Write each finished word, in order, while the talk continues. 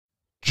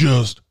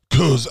just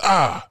 'cause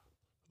I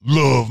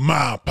love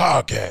my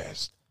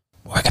podcast.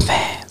 Working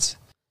fans.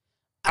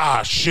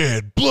 I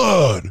shed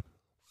blood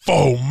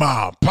for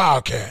my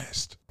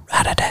podcast.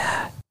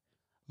 Ra-da-da.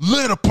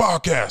 Let a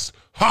podcast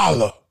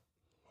holla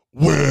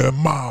where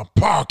my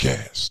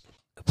podcast.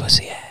 The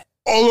pussy at.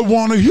 All I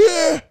want to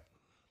hear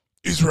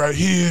is right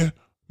here,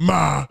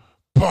 my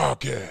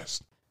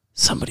podcast.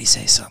 Somebody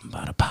say something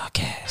about a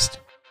podcast.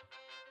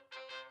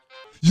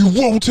 You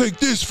won't take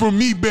this from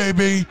me,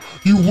 baby.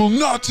 You will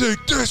not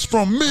take this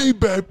from me,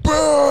 baby.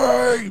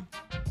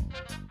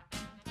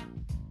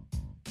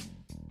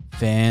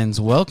 Fans,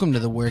 welcome to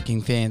the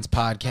Working Fans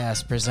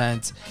Podcast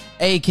Presents,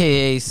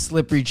 aka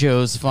Slippery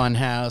Joe's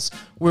Funhouse,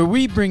 where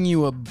we bring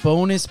you a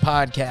bonus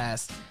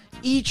podcast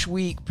each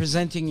week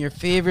presenting your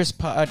favorite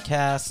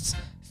podcasts'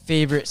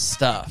 favorite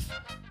stuff.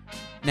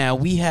 Now,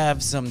 we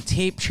have some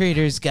Tape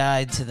Trader's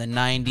Guide to the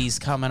 90s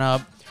coming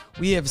up.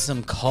 We have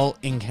some Cult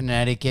in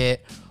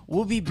Connecticut.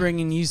 We'll be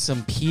bringing you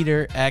some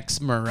Peter X.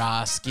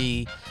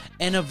 Morosky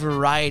and a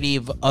variety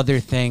of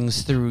other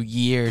things through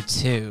year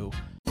 2.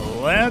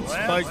 Lance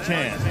by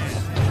Chance.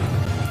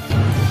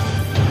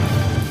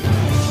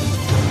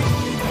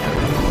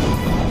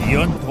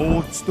 The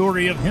untold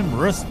story of him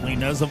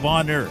wrestling as of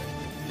on Earth.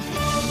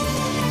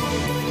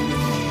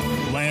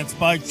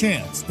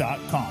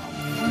 LanceByChance.com.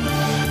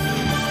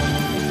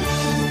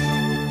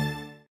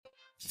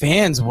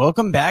 Fans,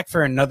 welcome back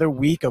for another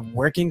week of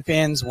Working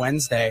Fans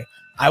Wednesday.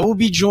 I will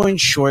be joined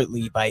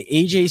shortly by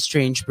AJ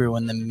Strangebrew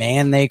and the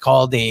man they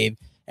call Dave,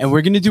 and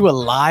we're going to do a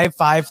live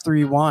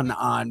 531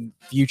 on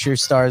future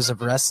stars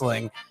of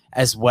wrestling,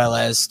 as well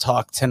as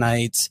talk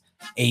tonight's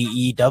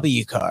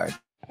AEW card.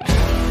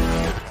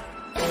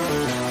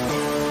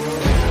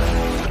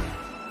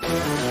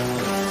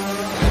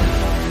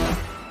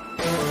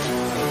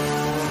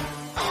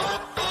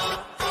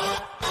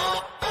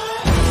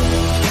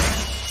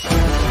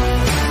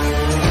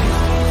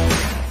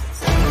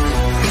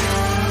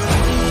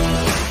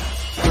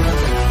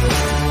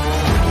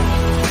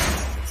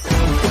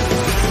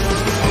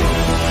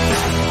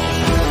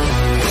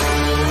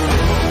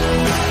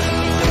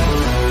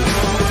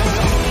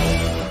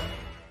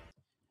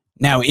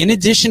 Now, in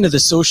addition to the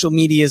social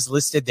medias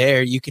listed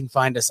there, you can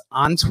find us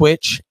on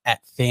Twitch at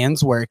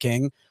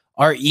FansWorking.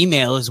 Our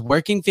email is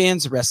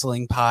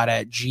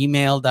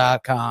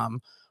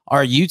workingfanswrestlingpod@gmail.com.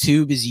 Our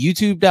YouTube is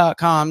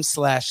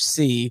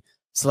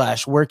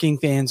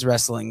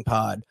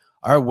youtube.com/c/workingfanswrestlingpod.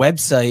 Our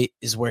website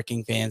is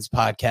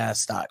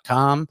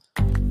workingfanspodcast.com.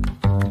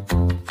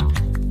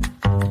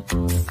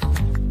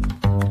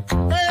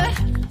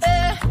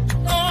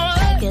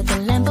 Get the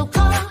Lambo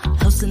car,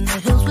 house in the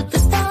hills with the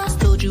stars.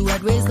 Told you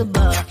I'd raise the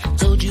bar,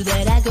 told you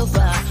that I'd go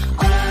far.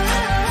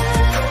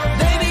 Oh,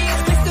 baby,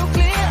 it's crystal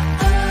clear.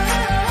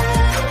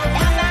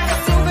 I'm not a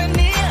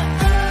souvenir.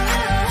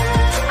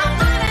 I'm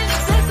not an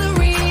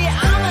accessory.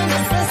 I'm a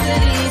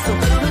necessity. So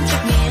come and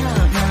check me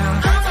out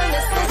now. I'm a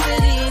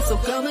necessity. So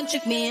come and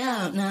check me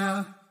out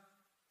now.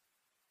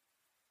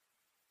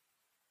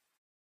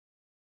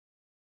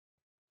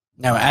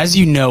 Now, as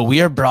you know,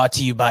 we are brought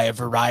to you by a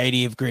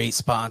variety of great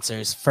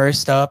sponsors.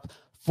 First up,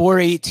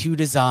 482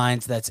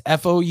 Designs. That's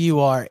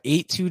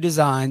FOUR82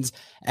 Designs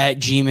at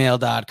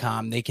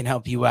gmail.com. They can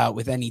help you out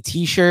with any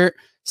t-shirt,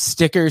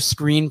 sticker,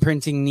 screen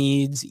printing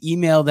needs.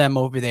 Email them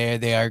over there.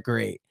 They are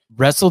great.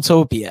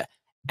 WrestleTopia,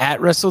 at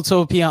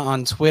WrestleTopia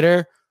on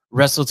Twitter,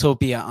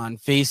 WrestleTopia on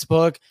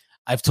Facebook.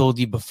 I've told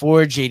you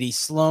before, JD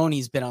Sloan,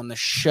 he's been on the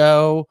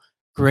show.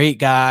 Great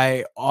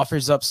guy,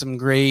 offers up some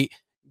great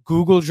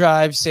Google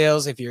Drive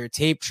sales if you're a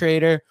tape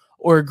trader,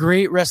 or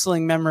great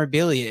wrestling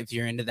memorabilia if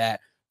you're into that.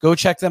 Go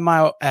check them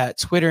out at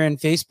Twitter and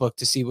Facebook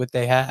to see what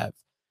they have.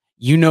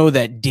 You know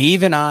that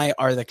Dave and I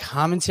are the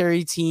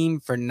commentary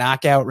team for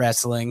Knockout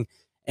Wrestling,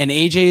 and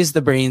AJ is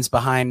the brains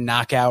behind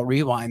Knockout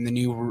Rewind, the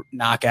new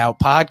Knockout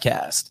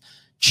podcast.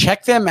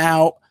 Check them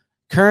out.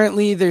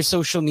 Currently, their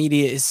social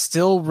media is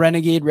still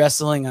Renegade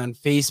Wrestling on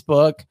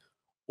Facebook,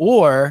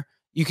 or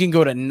you can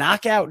go to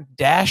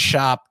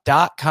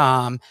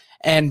knockout-shop.com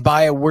and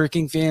buy a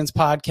Working Fans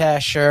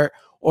Podcast shirt,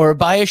 or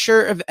buy a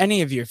shirt of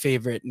any of your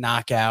favorite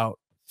Knockout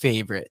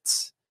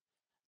favorites.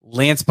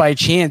 Lance by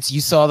Chance,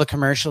 you saw the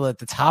commercial at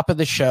the top of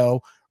the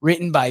show,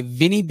 written by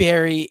Vinnie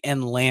Barry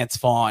and Lance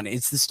Vaughn.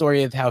 It's the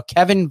story of how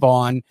Kevin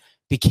Vaughn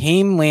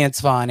became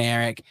Lance Von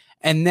Erich,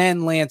 and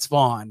then Lance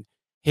Vaughn,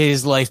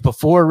 his life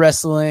before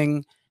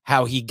wrestling,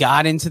 how he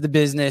got into the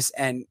business,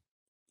 and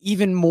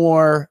even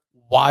more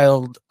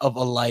wild of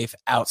a life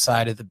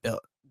outside of the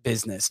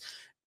business.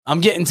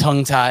 I'm getting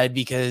tongue-tied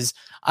because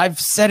I've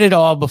said it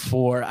all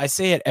before. I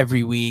say it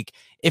every week.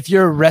 If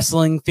you're a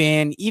wrestling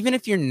fan, even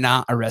if you're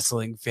not a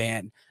wrestling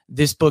fan,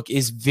 this book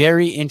is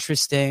very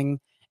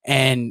interesting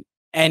and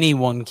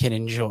anyone can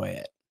enjoy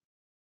it.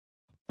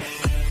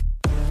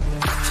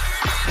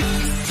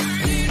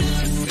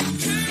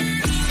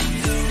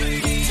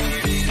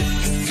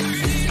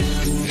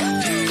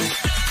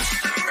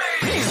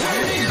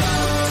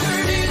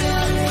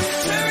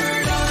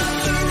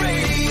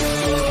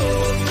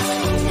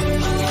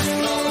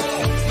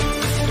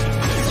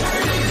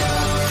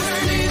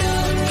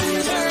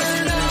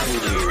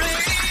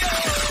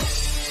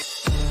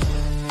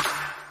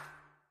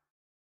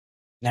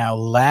 Now,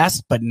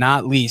 last but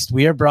not least,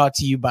 we are brought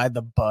to you by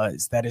The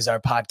Buzz. That is our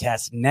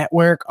podcast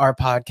network, our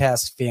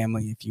podcast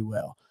family, if you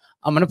will.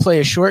 I'm going to play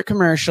a short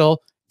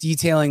commercial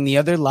detailing the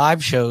other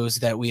live shows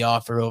that we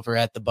offer over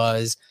at The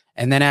Buzz.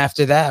 And then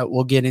after that,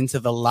 we'll get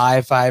into the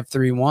live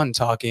 531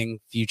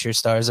 talking future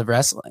stars of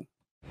wrestling.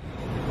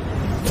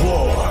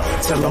 War.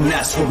 Tell them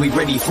that's what we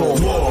ready for.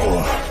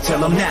 War.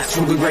 Tell them that's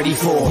what we ready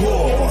for.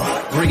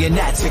 War. Bringing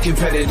that to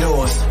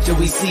competitors. Till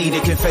we see the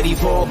confetti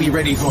fall, be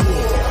ready for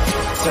war.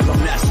 Tell them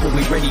that's what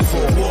we ready for.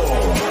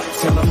 War.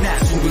 Tell them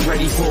that's what we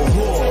ready for.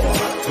 War.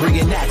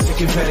 Bringing that to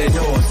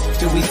competitors.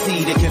 Till we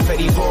see the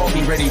confetti fall,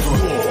 be ready for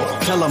war.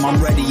 Tell them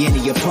I'm ready,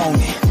 any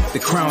opponent. The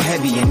crown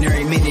heavy and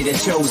every minute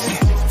it's chosen.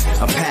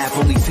 A path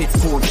only fit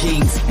for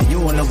kings, and you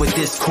don't know what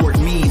this court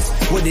means.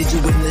 What did you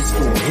enlist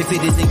for? If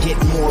it isn't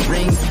getting more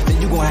rings,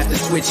 then you gon' have to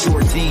switch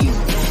your team.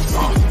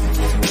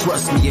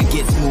 Trust me, it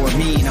gets more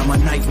mean. I'm a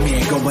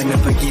nightmare going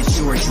up against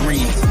your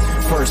dreams.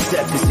 First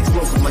step is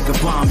explosive like a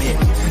bomb hit.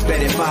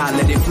 Bet if I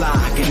let it fly,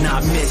 I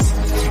cannot miss.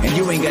 And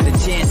you ain't got a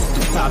chance at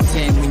the top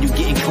 10 when you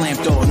getting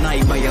clamped all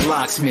night by your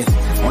locksmith.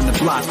 On the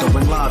block,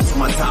 throwing lobs to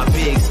my top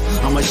bigs.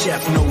 I'm a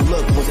chef, no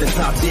look with the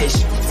top dish.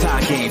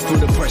 Tie game, through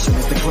the pressure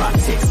as the clock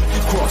ticks.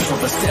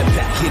 Crossover, step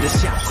back, hit a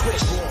shot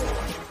quick.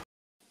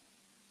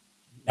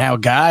 Now,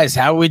 guys,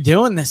 how are we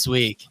doing this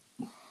week?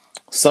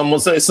 Someone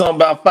say something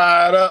about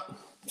fired up.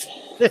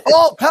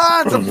 All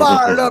kinds of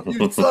fired up,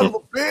 you son of a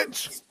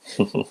bitch.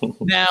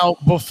 Now,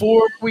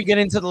 before we get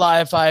into the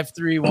live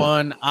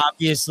 531,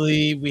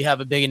 obviously we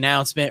have a big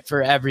announcement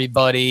for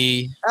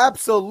everybody.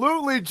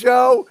 Absolutely,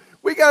 Joe.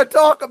 We got to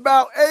talk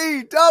about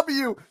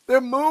AEW.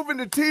 They're moving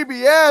to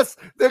TBS.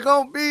 They're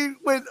going to be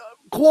with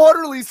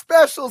quarterly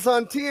specials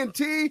on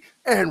TNT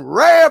and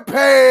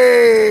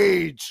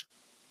Rampage.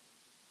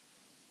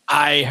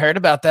 I heard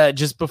about that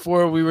just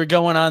before we were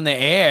going on the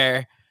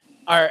air.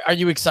 Are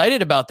you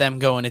excited about them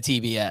going to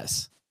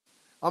TBS?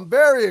 I'm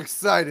very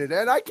excited,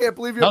 and I can't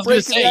believe you're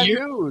breaking that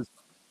news.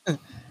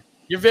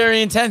 You're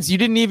very intense. You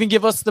didn't even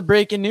give us the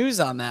breaking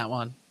news on that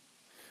one.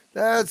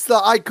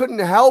 I couldn't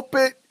help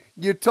it.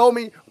 You told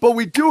me, but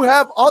we do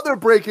have other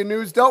breaking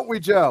news, don't we,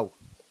 Joe?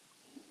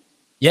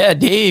 Yeah,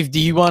 Dave, do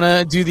you want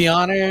to do the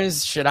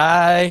honors? Should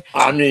I?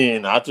 I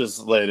mean, I just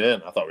laid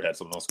in. I thought we had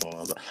something else going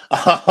on.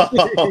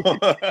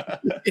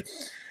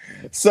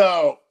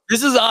 So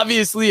this is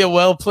obviously a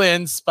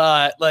well-planned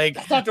spot. Like,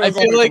 I thought there was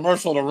a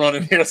commercial to run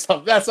in here or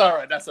something. That's all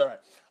right. That's all right.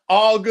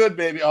 All good,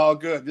 baby. All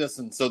good.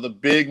 Listen, so the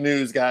big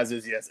news, guys,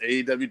 is yes,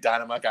 AEW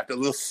Dynamite got the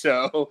little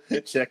show.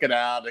 Check it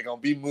out. They're going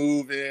to be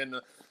moving.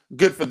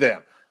 Good for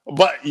them.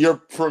 But your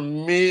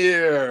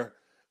premier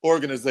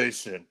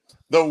organization,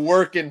 the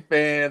Working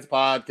Fans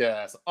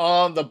Podcast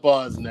on the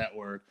Buzz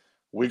Network,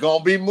 we're going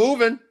to be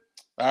moving.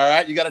 All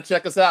right. You got to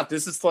check us out.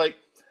 This is like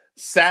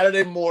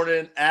Saturday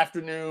morning,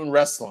 afternoon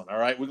wrestling. All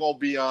right. We're going to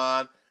be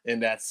on in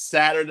that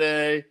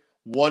Saturday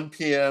 1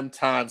 p.m.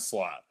 time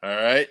slot. All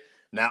right.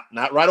 Now,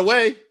 not right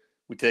away.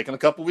 We're taking a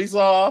couple weeks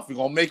off. We're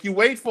going to make you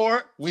wait for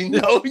it. We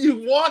know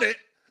you want it,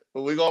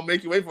 but we're going to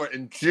make you wait for it.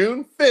 And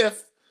June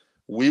 5th,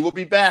 we will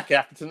be back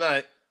after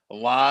tonight,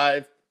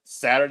 live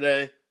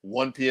Saturday,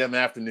 1 p.m.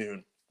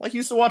 afternoon. Like you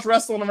used to watch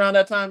wrestling around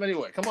that time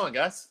anyway. Come on,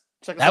 guys.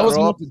 Check us out. That was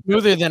much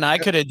smoother than I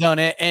could have done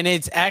it. And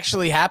it's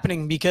actually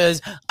happening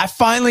because I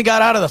finally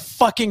got out of the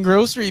fucking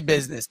grocery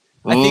business.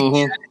 I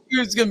think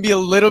it's going to be a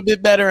little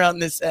bit better on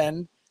this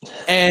end.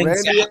 And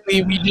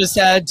sadly, we just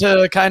had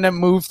to kind of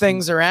move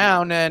things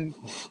around, and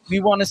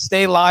we want to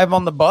stay live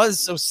on the Buzz,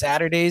 so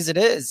Saturdays it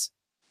is.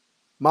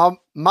 My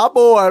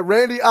boy,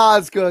 Randy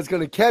Osgood, is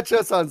going to catch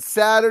us on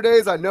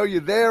Saturdays. I know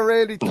you're there,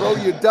 Randy. Throw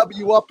your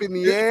W up in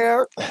the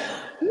air.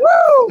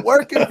 Woo!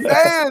 Working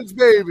Fans,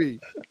 baby.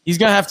 He's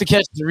going to have to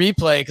catch the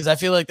replay because I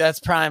feel like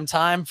that's prime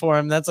time for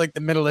him. That's like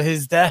the middle of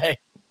his day.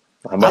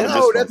 I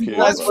know, that's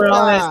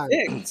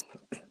lunchtime.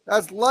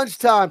 That's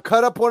lunchtime.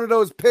 Cut up one of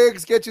those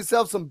pigs, get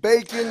yourself some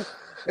bacon,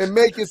 and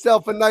make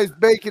yourself a nice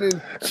bacon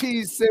and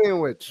cheese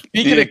sandwich.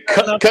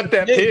 Cut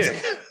that pig.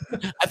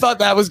 I thought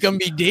that was going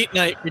to be date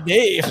night for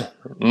Dave.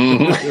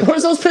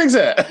 Where's those pigs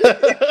at?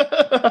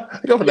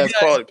 Go for that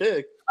quality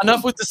pig.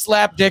 Enough with the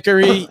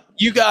slapdickery.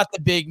 You got the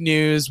big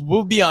news.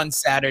 We'll be on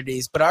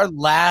Saturdays, but our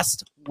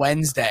last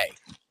Wednesday,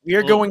 we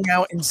are going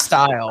out in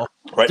style.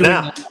 Right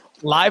now.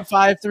 Live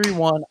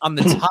 531 on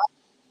the top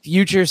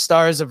future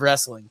stars of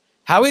wrestling.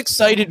 How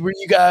excited were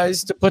you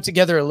guys to put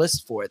together a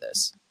list for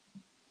this?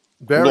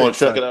 I'm going to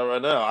check it out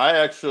right now. I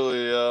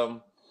actually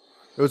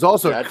it was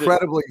also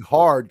incredibly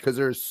hard because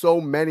there's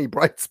so many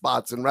bright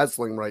spots in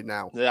wrestling right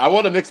now. Yeah, I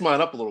want to mix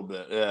mine up a little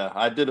bit. Yeah,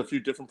 I did a few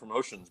different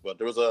promotions, but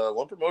there was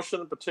one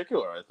promotion in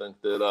particular I think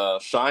that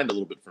shined a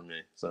little bit for me.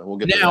 So we'll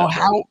get now.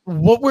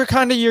 What were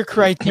kind of your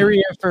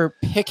criteria for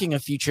picking a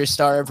future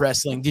star of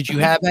wrestling? Did you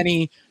have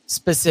any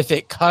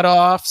specific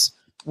cutoffs?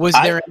 Was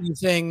there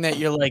anything that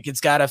you're like, it's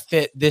got to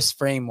fit this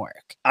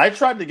framework? I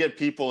tried to get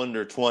people in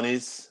their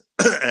 20s,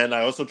 and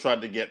I also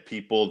tried to get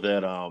people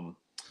that,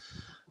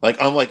 like,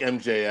 unlike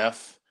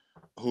MJF,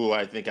 who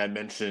I think I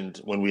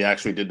mentioned when we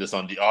actually did this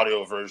on the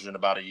audio version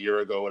about a year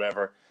ago,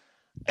 whatever.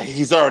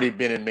 he's already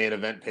been in main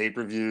event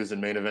pay-per-views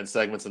and main event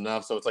segments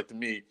enough. So it's like, to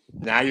me,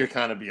 now you're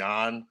kind of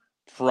beyond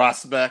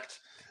prospect.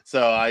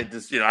 So I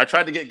just, I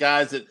tried to get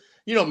guys that,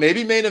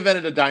 maybe main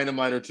evented a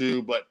Dynamite or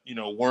two, but,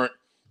 weren't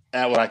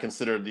at what I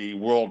consider the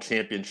world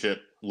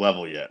championship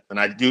level yet. And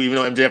I do, even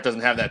though MJF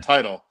doesn't have that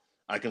title,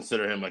 I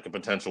consider him like a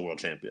potential world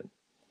champion.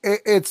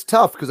 It's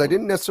tough because I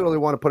didn't necessarily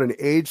want to put an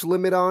age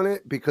limit on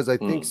it, because I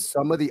think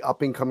some of the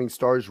up-and-coming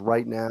stars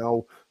right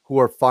now who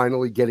are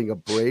finally getting a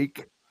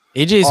break,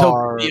 AJ's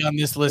hoping to be on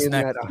this list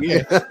next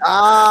year. We're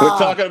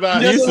talking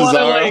about you,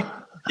 Cesaro.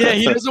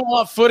 He doesn't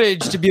want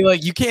footage to be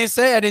like, you can't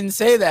say I didn't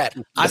say that.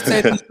 I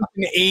said this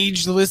fucking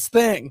ageless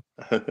thing.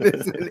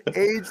 It's an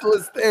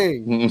ageless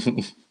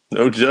thing.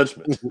 No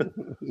judgment.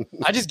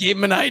 I just gave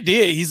him an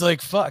idea. He's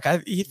like, fuck,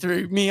 he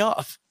threw me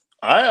off.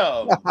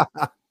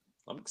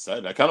 I'm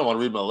excited. I kind of want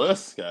to read my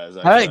list, guys.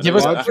 All right, give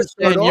us a first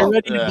and you're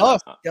ready to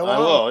buff. I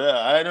will, yeah.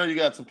 I know you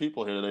got some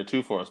people here today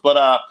too for us.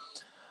 But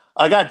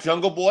I got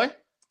Jungle Boy.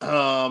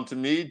 To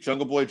me,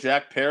 Jungle Boy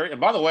Jack Perry. And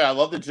by the way, I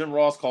love that Jim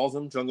Ross calls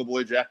him Jungle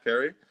Boy Jack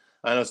Perry.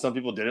 I know some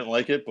people didn't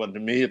like it, but to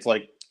me, it's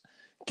like,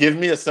 give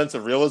me a sense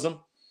of realism.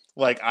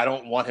 Like, I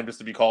don't want him just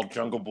to be called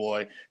Jungle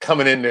Boy,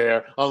 coming in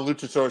there on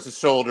Luchasaurus'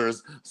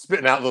 shoulders,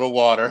 spitting out little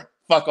water.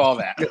 Fuck all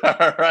that.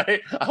 All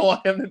right. I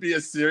want him to be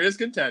a serious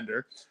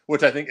contender,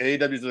 which I think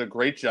AEW's done a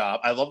great job.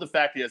 I love the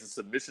fact he has a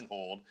submission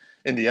hold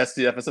in the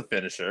SDF as a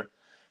finisher.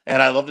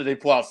 And I love that they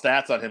pull out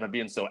stats on him and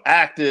being so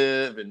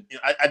active. And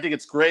I think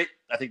it's great.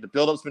 I think the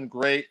build-up's been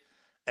great.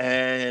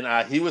 And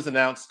he was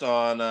announced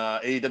on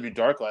AEW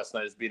Dark last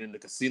night as being in the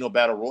Casino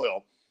Battle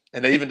Royal.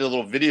 And they even did a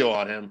little video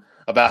on him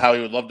about how he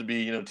would love to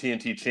be,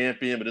 TNT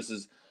champion. But this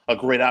is a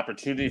great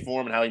opportunity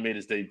for him, and how he made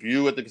his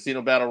debut at the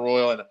Casino Battle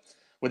Royal. And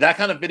with that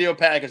kind of video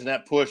package and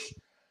that push,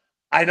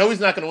 I know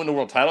he's not going to win the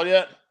world title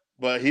yet,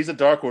 but he's a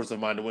dark horse of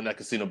mine to win that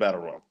Casino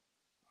Battle Royal.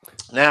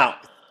 Now,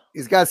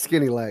 he's got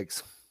skinny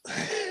legs.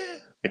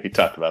 We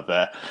talked about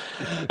that.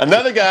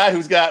 Another guy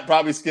who's got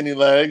probably skinny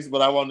legs,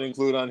 but I wanted to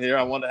include on here.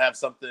 I wanted to have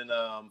something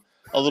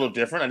a little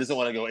different. I just don't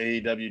want to go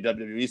AEW,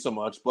 WWE so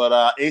much,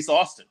 but Ace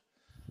Austin.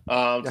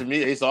 To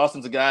me, Ace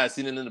Austin's a guy I've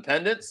seen in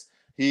Independence.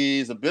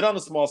 He's a bit on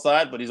the small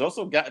side, but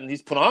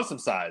he's put on some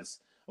size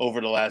over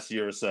the last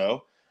year or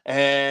so.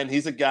 And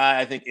he's a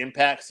guy I think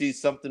Impact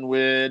sees something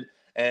with,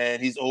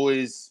 and he's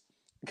always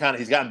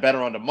he's gotten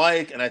better on the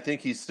mic, and I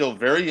think he's still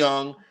very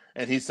young,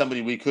 and he's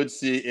somebody we could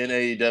see in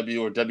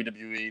AEW or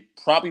WWE,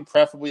 probably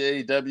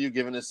preferably AEW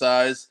given his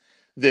size,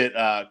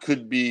 that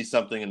could be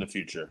something in the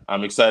future.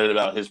 I'm excited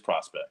about his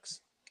prospects.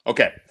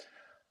 Okay.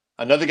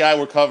 Another guy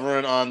we're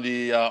covering on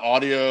the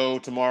audio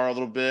tomorrow a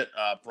little bit,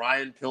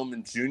 Brian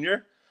Pillman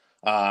Jr.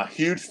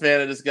 Huge fan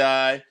of this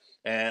guy.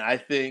 And I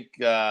think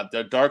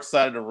the Dark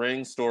Side of the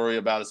Ring story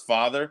about his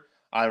father,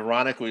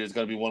 ironically, is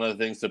going to be one of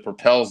the things that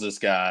propels this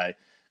guy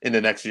in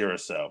the next year or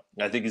so.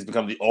 I think he's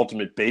become the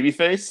ultimate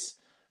babyface.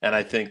 And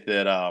I think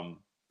that,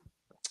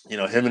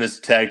 him and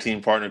his tag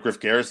team partner, Griff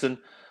Garrison,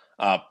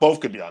 both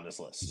could be on this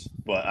list.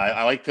 But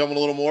I like Pillman a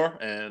little more,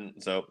 and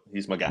so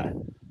he's my guy.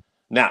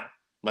 Now,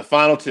 my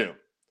final two.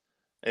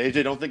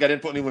 AJ, don't think I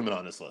didn't put any women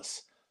on this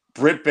list.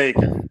 Britt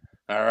Baker.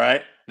 All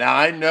right. Now,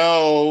 I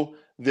know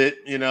that,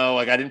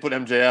 I didn't put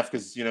MJF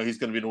because, he's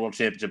going to be in the world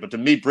championship. But to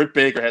me, Britt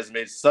Baker has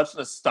made such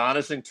an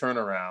astonishing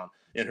turnaround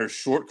in her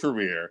short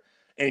career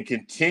and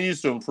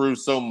continues to improve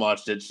so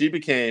much that she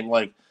became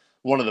like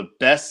one of the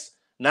best,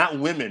 not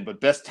women,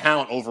 but best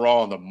talent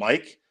overall on the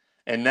mic.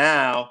 And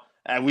now,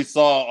 and we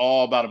saw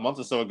all about a month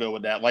or so ago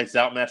with that Lights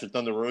Out match with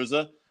Thunder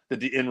Rosa, that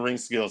the in-ring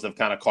skills have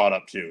kind of caught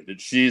up to, that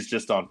she's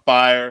just on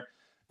fire.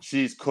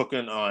 She's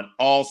cooking on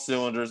all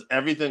cylinders.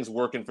 Everything's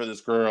working for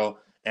this girl.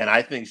 And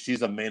I think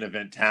she's a main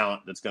event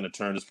talent that's going to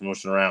turn this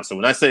promotion around. So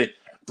when I say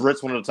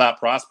Britt's one of the top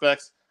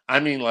prospects, I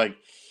mean, like,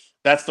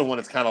 that's the one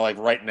that's kind of like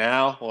right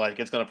now. Like,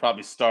 it's going to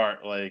probably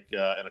start like in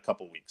a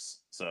couple weeks.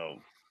 So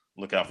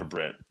look out for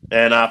Britt.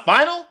 And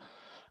final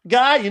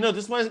guy,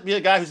 this might be a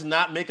guy who's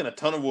not making a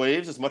ton of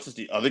waves as much as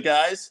the other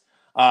guys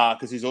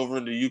because he's over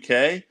in the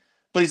UK.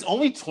 But he's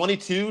only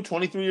 22,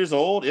 23 years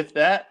old, if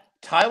that.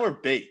 Tyler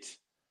Bate.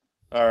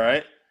 All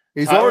right.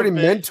 He's already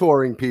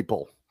mentoring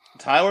people.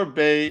 Tyler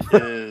Bate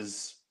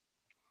is,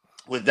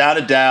 without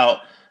a doubt.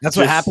 That's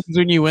what happens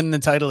when you win the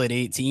title at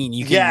 18.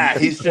 You can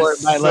he's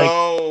just by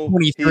so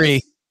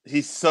 23.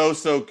 He's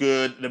so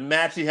good. The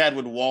match he had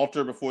with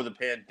Walter before the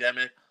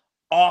pandemic,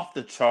 off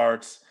the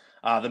charts.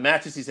 The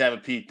matches he's had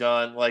with Pete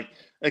Dunne, like,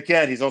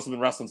 again, he's also been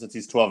wrestling since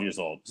he's 12 years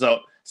old. So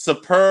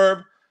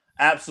superb.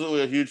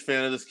 Absolutely a huge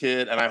fan of this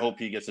kid, and I hope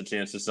he gets a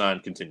chance to sign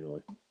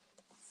continually.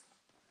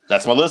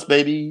 That's my list,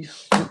 baby.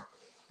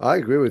 I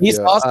agree with you. He's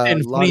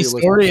Austin. Funny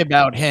story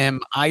about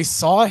him. I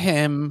saw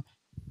him.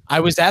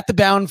 I was at the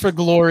Bound for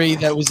Glory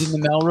that was in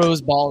the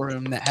Melrose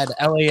Ballroom that had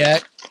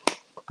LAX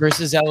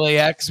versus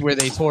LAX where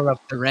they tore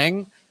up the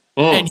ring.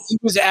 And he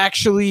was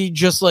actually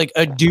just like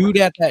a dude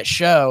at that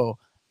show.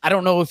 I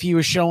don't know if he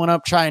was showing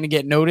up trying to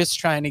get noticed,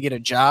 trying to get a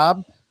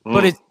job.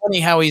 But it's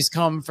funny how he's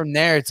come from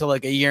there to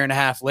like a year and a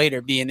half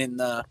later being in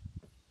the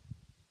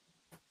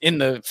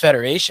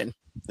Federation.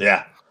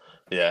 Yeah.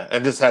 Yeah,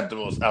 and just had the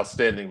most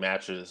outstanding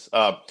matches.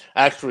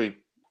 Actually,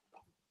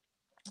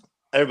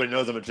 everybody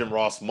knows I'm a Jim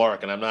Ross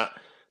mark, and I'm not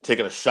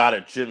taking a shot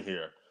at Jim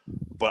here,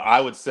 but I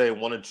would say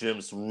one of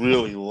Jim's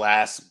really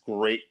last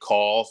great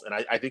calls, and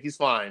I think he's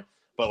fine,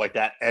 but like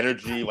that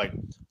energy, like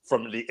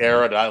from the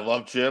era that I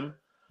love Jim,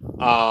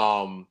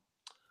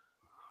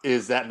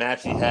 is that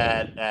match he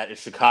had at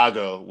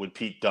Chicago with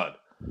Pete Dunne,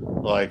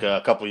 like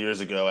a couple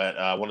years ago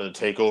at one of the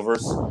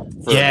takeovers.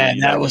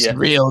 That was a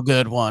real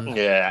good one.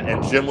 Yeah,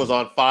 and Jim was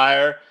on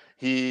fire.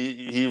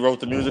 He wrote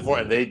the music for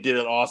it, and they did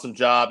an awesome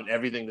job, and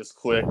everything just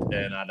clicked.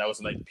 And that was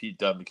the night Pete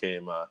Dunne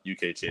became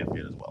UK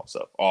champion as well.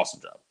 So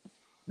awesome job.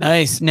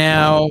 Nice.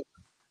 Now,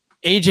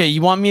 AJ,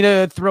 you want me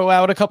to throw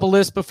out a couple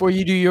lists before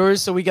you do yours?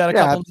 So we got a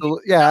couple.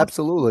 Absolutely. Yeah,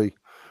 absolutely.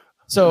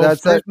 So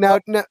that's it. Now,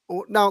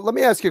 let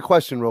me ask you a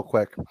question real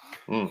quick,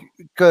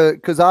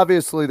 because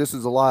obviously this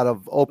is a lot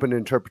of open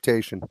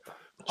interpretation.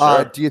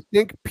 Sure. Do you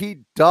think Pete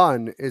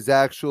Dunne is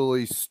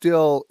actually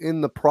still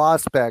in the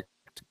prospect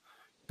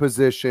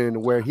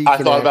position where he? I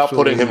thought about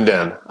putting him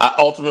down.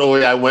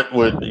 Ultimately, I went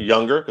with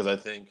younger because I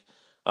think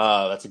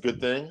that's a good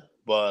thing.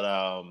 But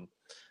I'm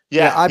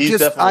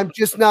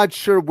just not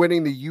sure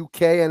winning the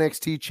UK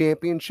NXT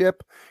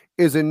Championship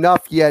is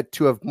enough yet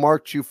to have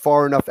marked you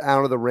far enough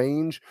out of the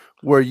range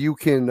where you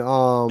can.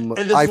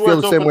 I feel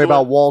the same way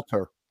about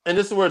Walter. And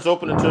this is where it's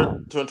open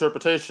to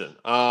interpretation.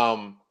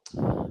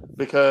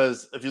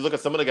 Because if you look at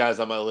some of the guys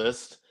on my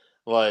list,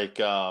 like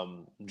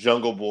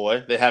Jungle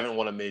Boy, they haven't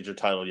won a major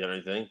title yet or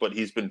anything, but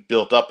he's been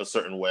built up a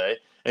certain way,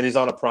 and he's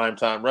on a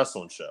primetime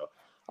wrestling show.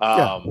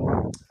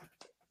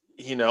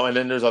 You know, and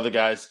then there's other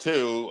guys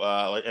too,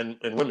 like and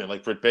women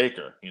like Britt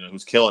Baker, you know,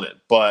 who's killing it.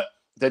 But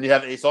then you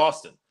have Ace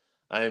Austin.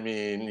 I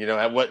mean, you know,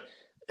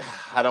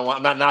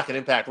 I'm not knocking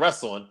Impact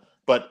Wrestling,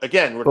 but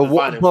again, we're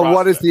defining. But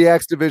what does the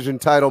X Division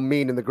title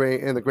mean in the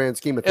grand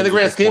scheme of things? In the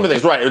grand scheme of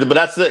things, right? But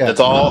that's it. Yeah.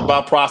 It's all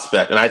about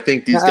prospect, and I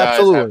think these guys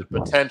have the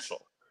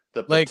potential.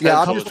 I'm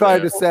just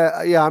trying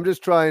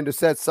to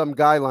set some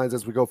guidelines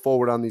as we go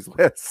forward on these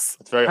lists.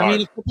 It's very hard. I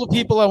mean, a couple of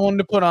people I wanted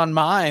to put on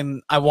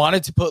mine. I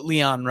wanted to put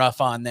Leon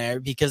Ruff on there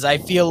because I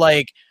feel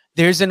like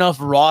there's enough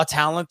raw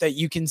talent that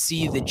you can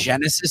see the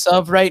genesis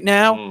of right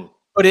now.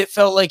 But it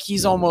felt like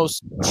he's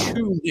almost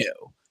too new.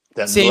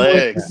 Them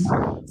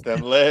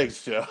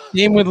legs, Joe.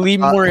 Same with Lee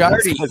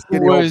Moriarty, who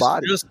was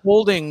just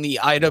holding the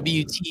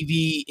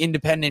IWTV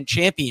Independent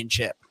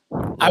Championship.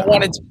 I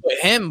wanted to put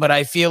him, but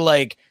I feel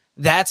like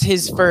that's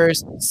his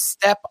first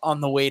step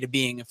on the way to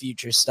being a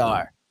future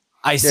star.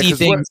 I see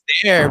things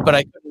there, but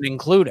I couldn't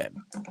include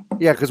him.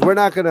 Yeah, because we're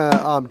not going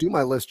to do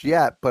my list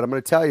yet, but I'm going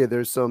to tell you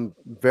there's some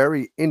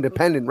very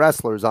independent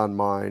wrestlers on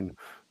mine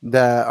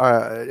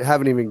that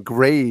haven't even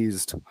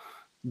grazed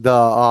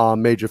the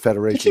major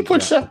federation. Did you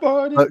put Chef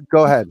Bar?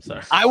 Go ahead.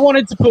 Sorry. I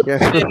wanted to put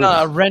Ren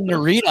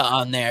Narita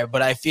on there,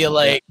 but I feel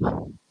like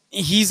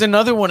he's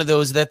another one of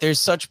those that there's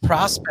such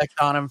prospect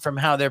on him from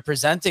how they're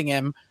presenting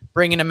him,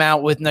 bringing him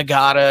out with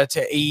Nagata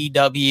to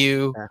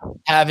AEW,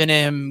 having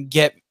him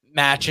get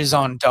matches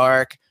on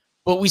Dark,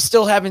 but we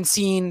still haven't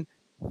seen,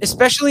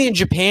 especially in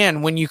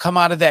Japan, when you come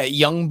out of that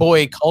young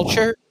boy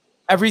culture,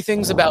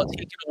 everything's about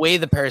taking away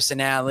the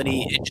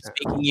personality and just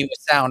making you a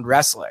sound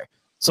wrestler.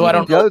 So I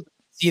don't know.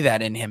 See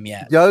that in him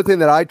yet. The other thing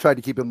that I tried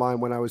to keep in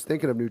mind when I was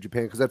thinking of New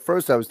Japan, because at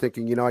first I was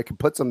thinking, you know, I could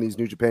put some of these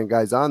New Japan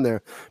guys on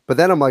there, but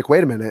then I'm like,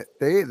 wait a minute,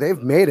 they've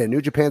made it.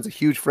 New Japan's a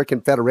huge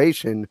freaking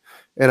federation,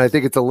 and I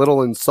think it's a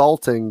little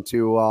insulting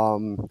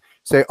to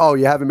say, oh,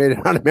 you haven't made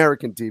it on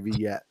American TV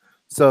yet.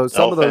 So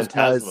some of those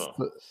guys,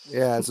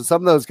 so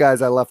some of those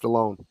guys I left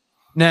alone.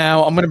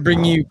 Now I'm going to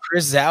bring you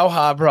Chris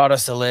Zauha brought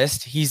us a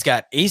list. He's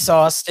got Ace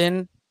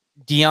Austin,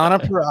 Deonna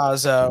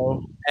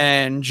Purrazzo,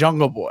 and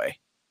Jungle Boy.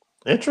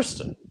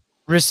 Interesting.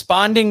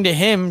 Responding to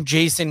him,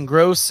 Jason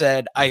Gross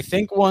said, I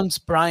think once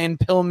Brian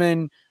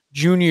Pillman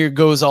Jr.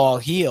 goes all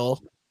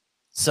heel,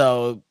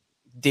 so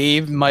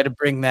Dave might have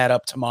bring that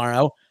up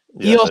tomorrow.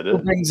 He also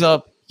brings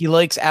up he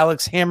likes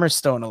Alex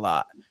Hammerstone a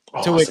lot.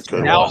 To which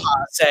Zauha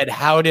said,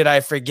 how did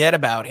I forget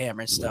about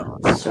Hammerstone?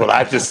 That's what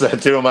I just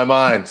said too in my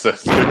mind. So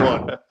it's a good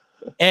one.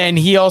 And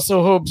he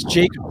also hopes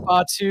Jacob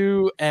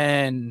Fatu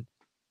and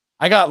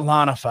I got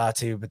Lana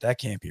Fatu, but that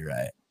can't be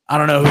right. I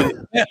don't know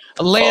who.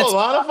 Lance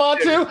Lana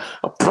Fatu,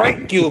 I'll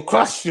break you,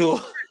 crush you.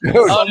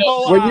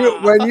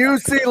 When you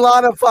see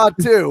Lana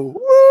Fatu,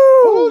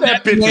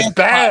 that bitch is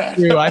bad.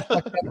 I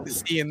fucked up the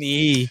C and the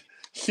E.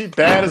 She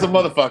bad as a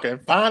motherfucker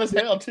and fine as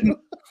hell too.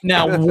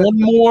 Now, one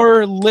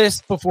more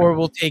list before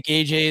we'll take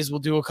AJ's. We'll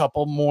do a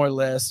couple more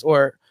lists,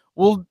 or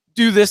we'll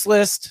do this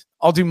list.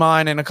 I'll do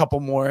mine and a couple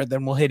more.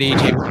 Then we'll hit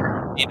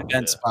AJ main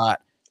event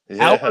spot.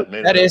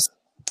 That is,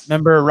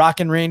 remember,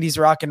 Rockin' Randy's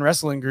Rockin'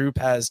 Wrestling Group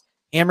has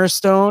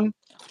Hammerstone,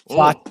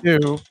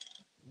 Fatu,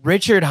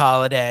 Richard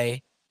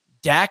Holiday,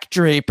 Dak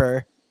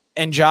Draper,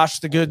 and Josh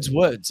the Goods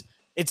Woods.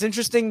 It's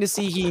interesting to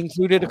see he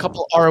included a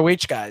couple ROH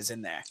guys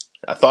in there.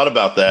 I thought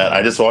about that.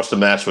 I just watched a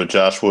match with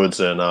Josh Woods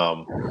and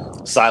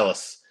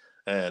Silas,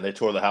 and they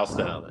tore the house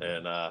down.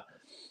 And I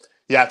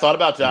thought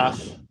about Josh,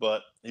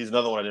 but he's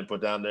another one I didn't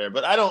put down there.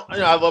 But I don't,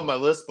 I love my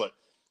list, but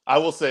I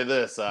will say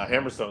this: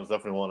 Hammerstone's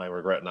definitely one I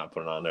regret not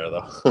putting on there,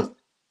 though.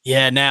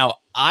 Yeah, now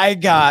I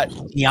got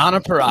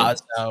Deonna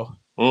Purrazzo.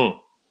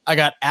 I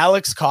got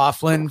Alex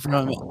Coughlin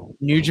from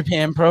New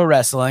Japan Pro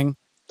Wrestling.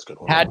 That's a good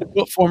one. Had to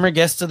put former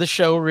guest of the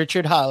show,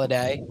 Richard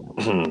Holiday.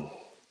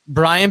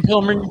 Brian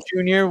Pillman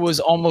Jr. was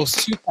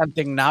almost too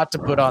tempting not to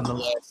put on the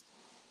list.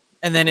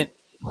 And then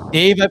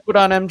Dave, I put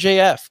on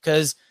MJF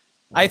because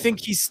I think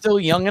he's still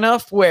young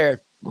enough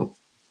where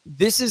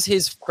this is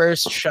his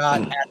first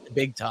shot at the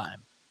big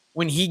time.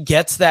 When he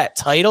gets that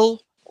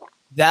title,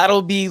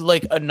 that'll be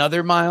like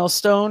another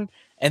milestone.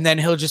 And then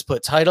he'll just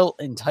put title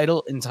and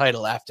title and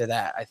title after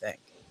that, I think.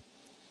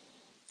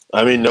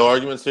 I mean, no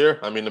arguments here.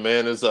 I mean, the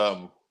man is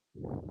a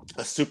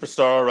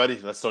superstar already.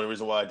 That's the only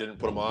reason why I didn't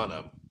put him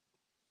on.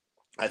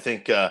 I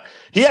think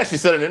he actually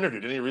said in an interview,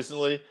 didn't he,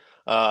 recently?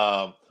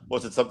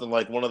 Was it something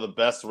like one of the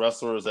best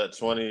wrestlers at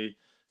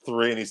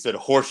 23? And he said,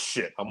 horse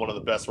shit, I'm one of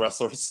the best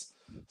wrestlers.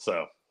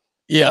 So,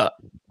 yeah.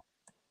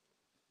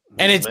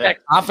 And it's that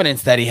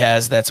confidence that he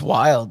has that's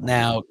wild.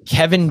 Now,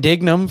 Kevin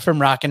Dignam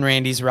from Rockin'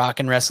 Randy's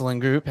Rockin' Wrestling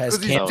Group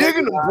has He's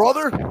digging him,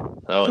 brother.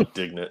 Oh,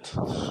 indignant.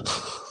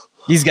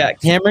 He's got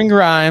Cameron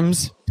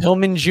Grimes,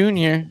 Pillman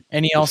Jr.,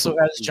 and he also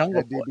has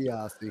Jungle Boy.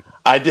 DiBiase.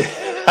 I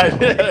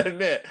did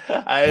admit,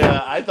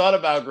 I thought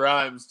about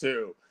Grimes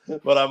too,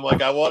 but I'm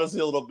like, I want to see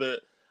a little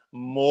bit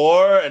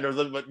more. And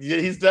but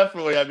he's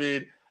definitely, I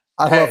mean,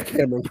 I love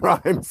Cameron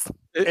Grimes.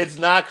 It's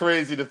not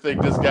crazy to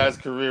think this guy's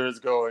career is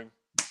going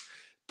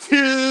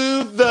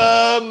to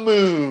the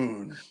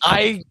moon.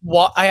 I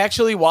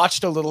actually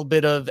watched a little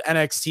bit of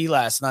NXT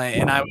last night,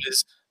 and I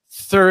was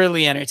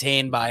thoroughly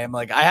entertained by him.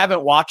 Like, I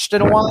haven't watched it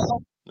in a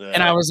while,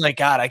 and I was like,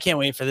 God, I can't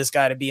wait for this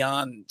guy to be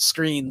on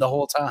screen the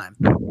whole time.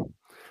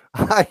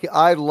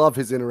 I love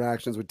his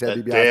interactions with Ted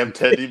DiBiase. Damn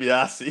Ted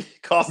DiBiase.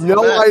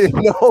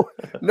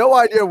 No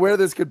idea where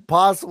this could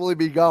possibly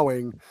be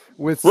going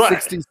with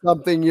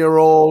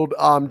 60-something-year-old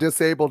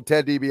disabled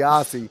Ted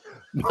DiBiase.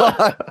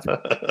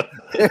 But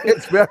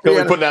it's very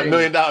He'll be putting that $1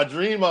 million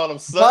dream on him,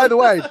 son. By the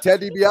way,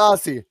 Ted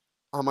DiBiase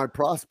on my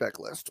prospect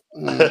list.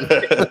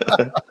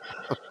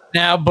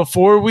 Now,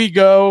 before we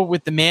go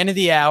with the man of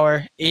the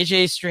hour,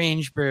 AJ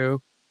Strange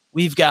Brew,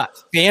 we've got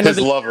fan his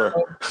of the lover,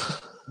 show,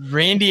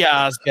 Randy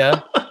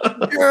Osga.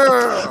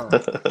 Yeah.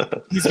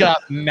 He's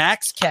got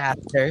Max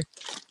Caster,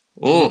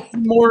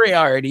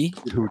 Moriarty,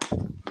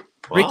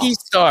 Ricky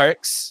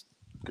Starks,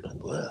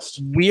 good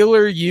list.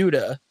 Wheeler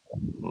Yuta,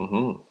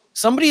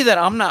 somebody that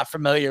I'm not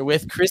familiar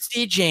with,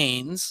 Christy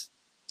Janes.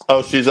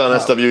 Oh, she's on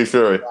SWE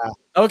Fury.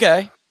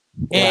 Okay.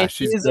 Yeah, And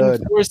she's she's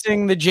good.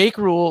 enforcing the Jake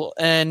rule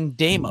and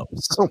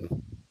Deimos.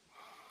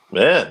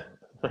 Man,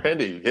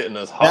 Randy hitting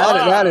us hard.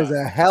 That is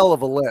a hell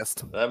of a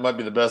list. That might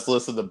be the best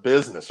list in the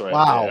business right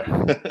Wow.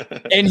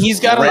 there. And he's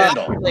got a lot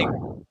Randall. of, like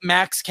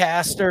Max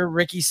Caster,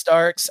 Ricky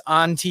Starks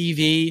on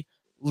TV,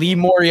 Lee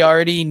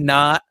Moriarty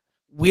not.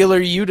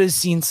 Wheeler Yuta's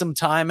seen some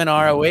time in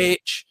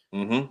ROH,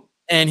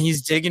 and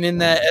he's digging in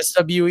that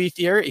SWE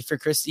Fury for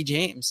Christy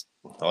James.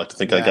 I like to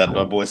think I got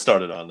my boy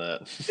started on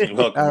that.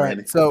 Welcome, All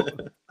Randy. right,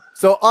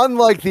 so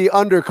unlike the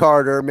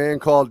undercarder man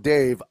called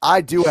Dave,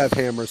 I do have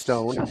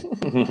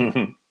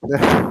Hammerstone.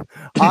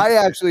 I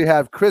actually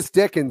have Chris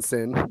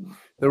Dickinson.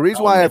 The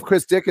reason why I have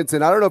Chris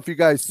Dickinson, I don't know if you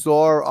guys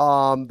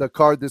saw the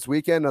card this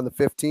weekend on the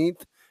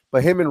 15th,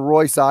 but him and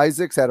Royce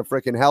Isaacs had a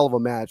freaking hell of a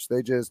match.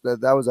 They just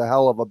that was a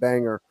hell of a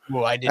banger.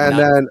 Well, I did And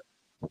not.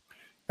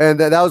 then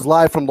that was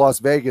live from Las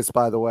Vegas,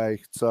 by the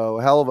way. So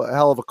hell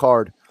of a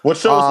card. What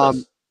show is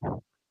this?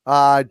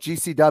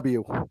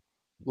 GCW.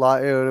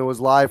 It was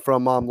live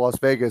from Las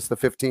Vegas, the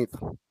 15th.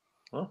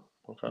 Oh,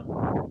 okay.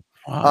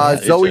 Wow.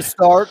 Zoe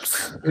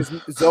Starks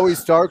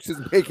is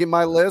making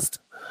my list.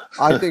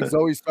 I think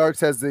Zoe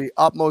Starks has the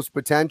utmost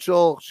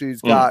potential.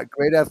 She's got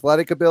great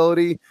athletic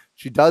ability.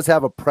 She does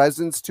have a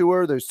presence to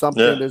her. There's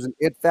there's an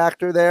it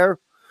factor there.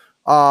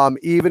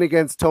 Even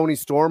against Tony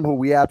Storm, who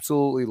we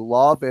absolutely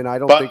love, and I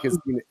don't think is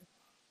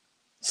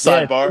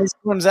sidebar.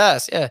 Storm's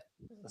ass, yeah.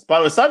 By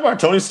the way, sidebar.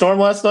 Tony Storm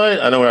last night.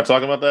 I know we're not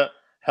talking about that.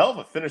 Hell of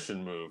a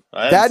finishing move.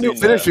 That new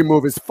finishing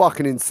move is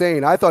fucking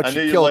insane. I thought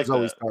she killed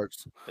Zoe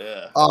Starks.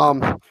 Yeah.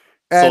 And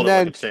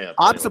then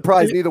I'm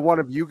surprised neither one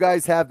of you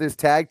guys have this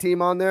tag team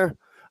on there.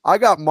 I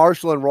got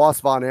Marshall and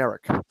Ross Von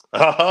Erich.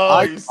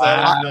 I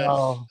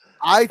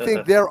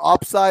think their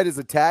upside as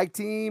a tag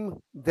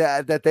team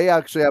that they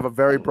actually have a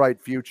very bright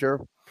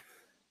future.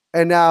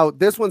 And now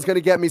this one's going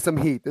to get me some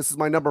heat. This is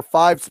my number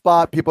 5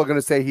 spot. People are going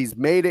to say he's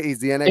made it. He's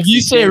the NXT. If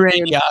you say champion.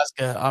 Randy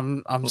Oscar,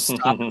 I'm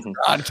stopping the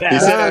broadcast. He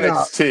said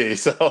NXT,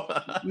 so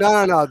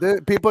no.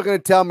 People are going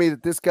to tell me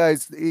that this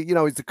guy's, he's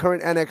the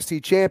current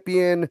NXT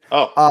champion.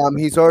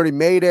 He's already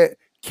made it.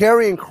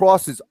 Karrion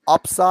Kross's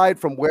upside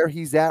from where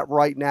he's at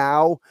right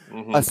now,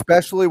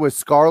 especially with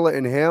Scarlett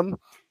and him,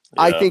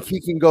 I think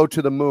he can go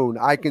to the moon.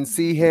 I can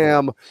see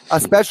him,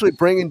 especially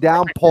bringing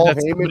down Paul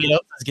Heyman.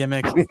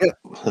 Gimmick.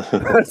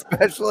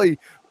 Especially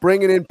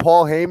bringing in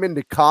Paul Heyman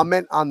to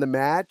comment on the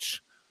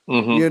match.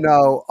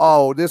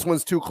 This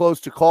one's too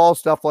close to call,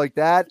 stuff like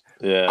that.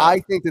 Yeah. I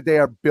think that they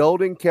are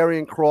building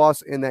Karrion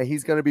Kross and that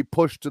he's going to be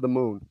pushed to the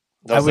moon.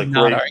 I would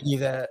not argue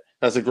that.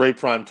 That's a great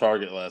prime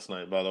target last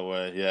night, by the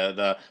way.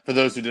 Yeah, for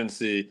those who didn't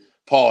see,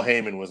 Paul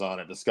Heyman was on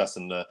it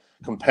discussing the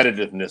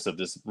competitiveness of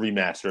this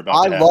rematch they're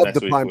about to have love next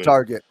the week prime with,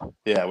 target.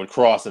 yeah, with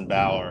Cross and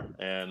Balor.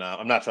 And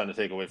I'm not trying to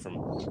take away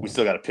from – we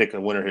still got to pick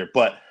a winner here.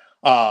 But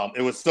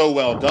it was so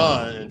well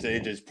done, and to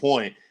AJ's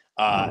point,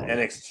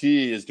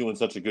 NXT is doing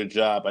such a good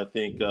job, I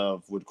think,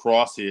 of with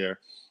Cross here.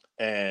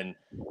 And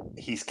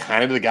he's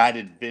kind of the guy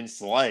that Vince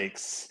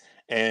likes.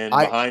 And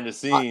behind the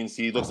scenes,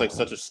 he looks like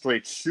such a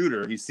straight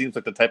shooter. He seems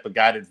like the type of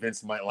guy that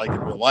Vince might like in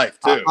real life,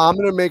 too. I'm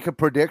going to make a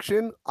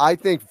prediction. I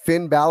think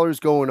Finn Balor's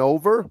going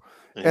over,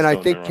 and I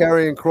think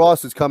Karrion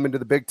Kross is coming to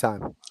the big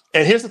time.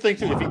 And here's the thing,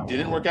 too. If he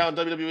didn't work out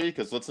in WWE,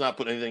 because let's not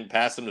put anything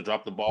past him to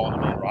drop the ball on the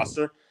main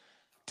roster,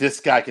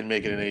 this guy can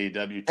make it in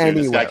AEW, too.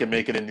 Anywhere. This guy can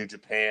make it in New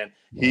Japan.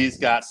 He's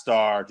got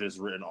star just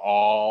written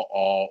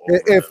all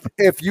over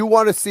If you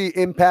want to see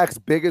Impact's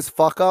biggest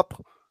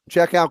fuck-up,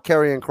 check out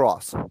Karrion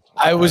Kross.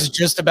 I was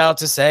just about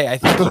to say, I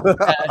think he could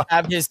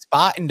have his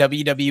spot in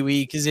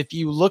WWE because if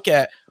you look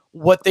at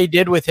what they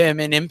did with him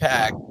in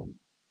Impact,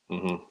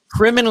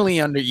 criminally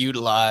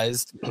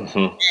underutilized,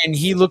 and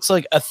he looks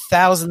like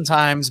 1,000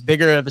 times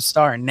bigger of a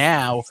star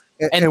now.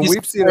 And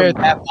we've seen where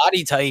that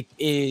body type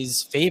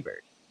is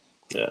favored.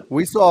 Yeah,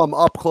 we saw him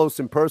up close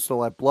and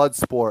personal at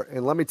Bloodsport,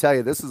 and let me tell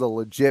you, this is a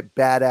legit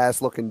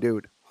badass looking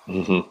dude.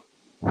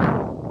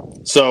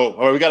 So,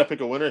 all right, we got to pick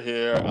a winner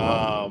here.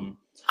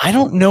 I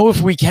don't know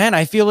if we can.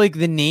 I feel like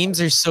the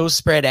names are so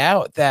spread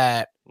out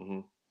that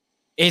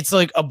it's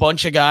like a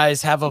bunch of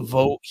guys have a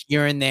vote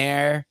here and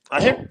there. I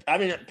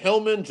mean,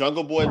 Pillman,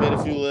 Jungle Boy made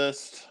a few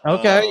lists.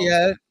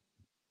 Okay,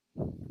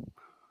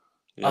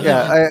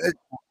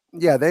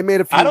 Yeah, they made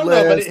a few I don't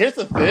lists. know, but here's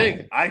the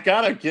thing. I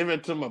got to give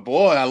it to my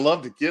boy. I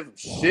love to give him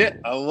shit.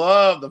 I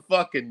love the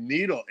fucking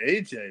needle,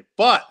 AJ.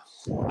 But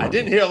I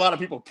didn't hear a lot of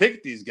people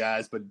pick these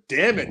guys, but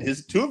damn it,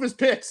 two of his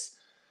picks,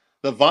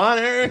 the Von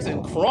Erichs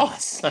and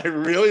Cross. I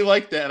really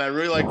like that, and I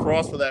really like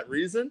Cross for that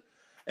reason.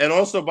 And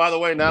also, by the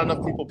way, not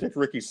enough people picked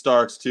Ricky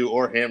Starks, too,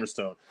 or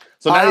Hammerstone.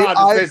 So now I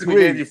just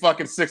basically gave you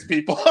fucking 6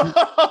 people.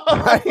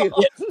 I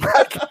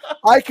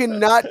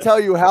cannot tell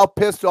you how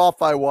pissed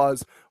off I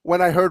was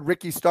when I heard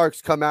Ricky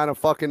Starks come out of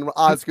fucking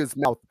Asuka's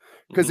mouth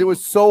because it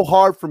was so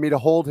hard for me to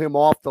hold him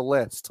off the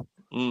list.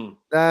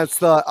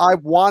 I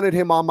wanted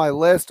him on my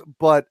list,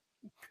 but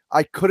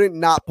I couldn't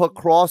not put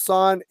Cross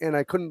on, and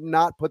I couldn't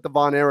not put the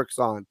Von Erichs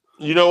on.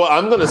 You know what?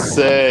 I'm going to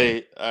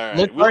say, all right.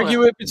 Let's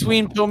argue it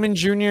between Pillman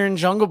Jr. and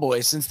Jungle Boy,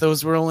 since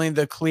those were only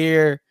the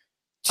clear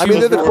two. I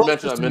mean, they're the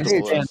closest closest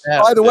to to me.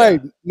 By the way,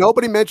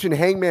 nobody mentioned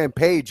Hangman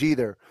Page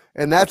either.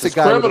 And that's a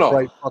guy criminal.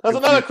 with a bright That's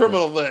another fucking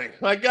criminal thing.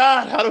 My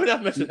God, how do we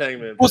not mention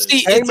Hangman? Well,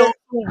 see, it's also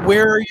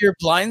where are your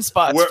blind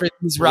spots for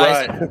these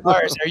rising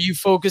stars? Are you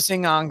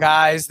focusing on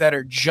guys that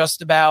are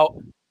just about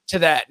to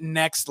that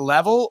next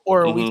level,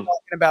 or are we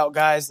talking about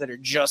guys that are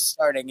just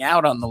starting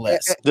out on the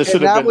list? This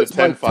should have been the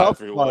 10-5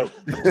 for you.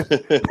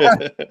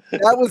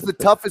 That was the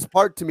toughest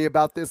part to me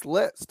about this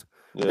list.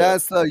 Yeah.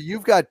 That's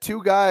you've got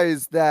two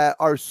guys that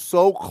are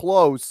so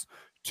close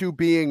to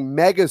being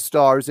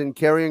megastars in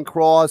Karrion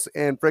Kross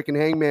and freaking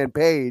Hangman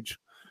Page.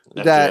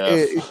 MJF. That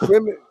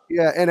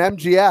and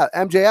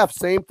MJF,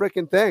 same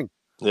freaking thing.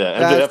 Yeah,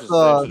 MJF is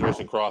the same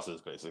situation Cross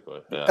is basically.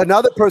 Yeah.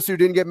 Another person who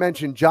didn't get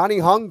mentioned, Johnny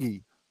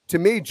Hungy. To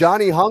me,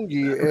 Johnny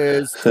Hungy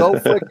is so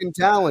freaking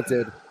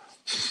talented.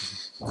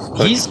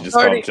 He's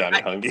starting.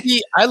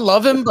 I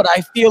love him, but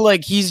I feel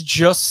like he's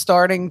just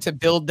starting to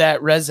build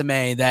that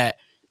resume. That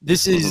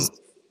this is,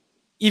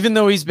 even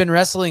though he's been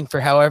wrestling for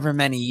however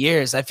many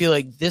years, I feel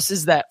like this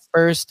is that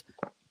first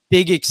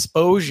big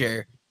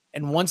exposure.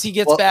 And once he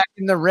gets back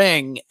in the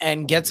ring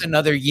and gets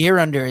another year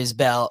under his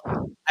belt,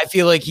 I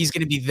feel like he's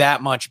going to be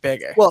that much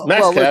bigger.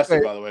 Max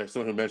Caster, by the way,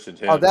 someone who mentioned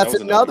him. Oh, that's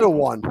another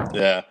one.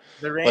 Yeah.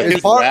 Like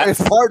his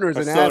partner's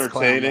an ass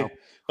entertaining.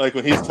 Like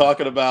when he's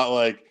talking about,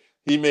 like,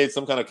 he made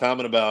some kind of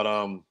comment about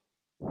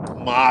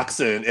Mox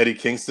and Eddie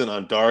Kingston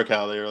on Dark,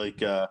 how they were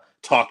like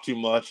talk too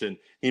much, and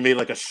he made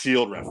like a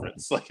Shield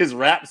reference. Like his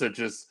raps are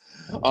just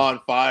on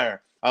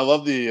fire. I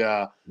love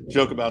the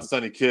joke about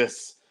Sonny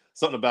Kiss,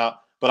 something about,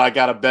 but I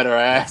got a better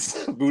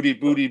ass, booty,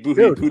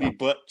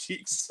 butt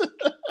cheeks.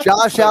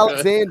 Josh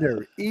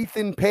Alexander,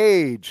 Ethan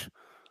Page.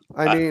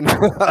 I mean,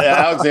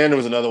 Alexander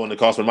was another one that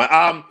cost me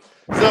my.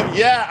 So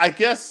yeah, I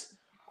guess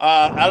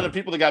out of the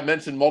people that got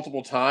mentioned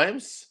multiple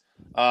times,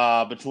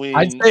 between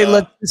I'd say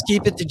let's just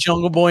keep it to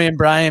Jungle Boy and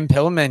Brian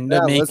Pillman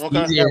to make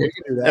it easier.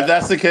 If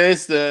that's the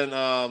case, then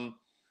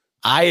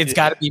it's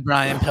got to be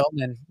Brian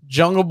Pillman.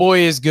 Jungle Boy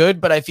is good,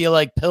 but I feel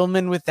like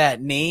Pillman with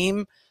that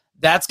name,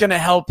 that's going to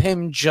help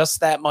him just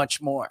that much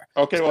more.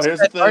 Okay, well here's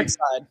the thing.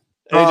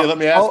 AJ, let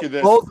me ask you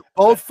this: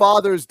 both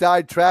fathers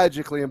died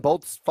tragically, and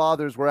both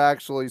fathers were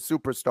actually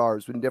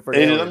superstars in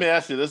different. AJ, areas. let me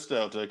ask you this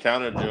though, to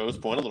counter Joe's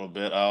point a little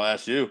bit. I'll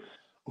ask you: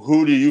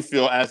 who do you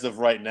feel, as of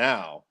right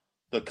now,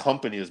 the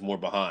company is more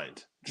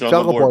behind?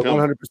 Jungle Boy,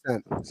 100%.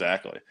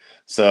 Exactly.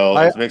 So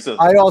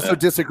I also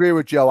disagree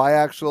with Joe. I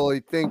actually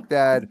think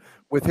that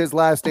with his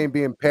last name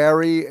being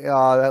Perry,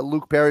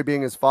 Luke Perry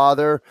being his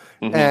father,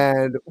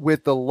 and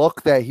with the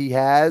look that he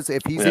has,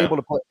 if he's able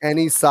to put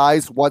any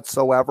size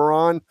whatsoever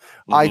on,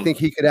 I think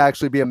he could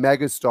actually be a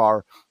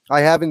megastar.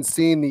 I haven't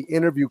seen the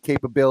interview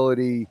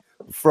capability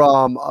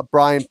from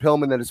Brian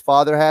Pillman that his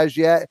father has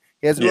yet.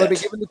 He hasn't really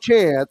been given the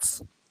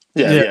chance.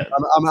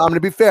 I'm going to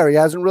be fair. He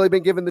hasn't really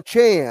been given the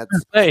chance.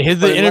 Hey,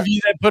 the interview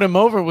that put him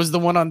over was the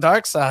one on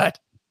Dark Side.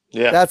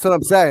 Yeah, that's what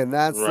I'm saying.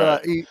 That's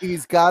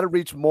he's got to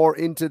reach more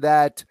into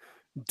that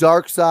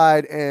dark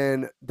side,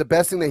 and the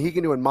best thing that he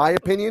can do, in my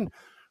opinion,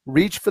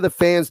 reach for the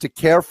fans to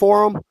care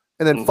for him,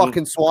 and then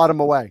fucking swat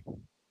him away.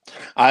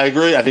 I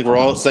agree. I think we're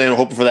all saying we're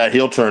hoping for that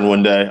heel turn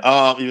one day.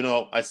 Even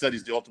though I said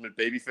he's the ultimate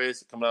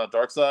babyface coming out of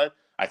Dark Side,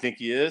 I think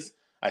he is.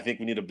 I think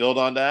we need to build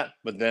on that,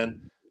 but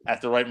then at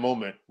the right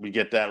moment, we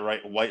get that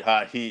right white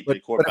hot heat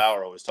that Court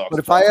Bauer always talks about. But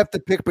if I have to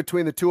pick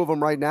between the two of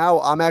them right now,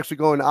 I'm actually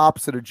going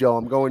opposite of Joe.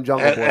 I'm going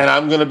Jungle Boy. And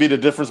I'm going to be the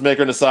difference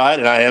maker on the side,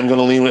 and I am going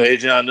to lean with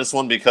AJ on this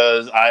one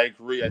because I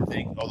agree. I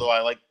think, although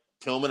I like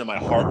Pillman and my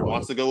heart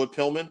wants to go with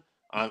Pillman,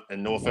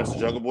 and no offense to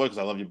Jungle Boy because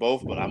I love you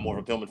both, but I'm more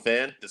of a Pillman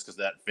fan just because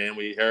that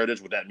family heritage,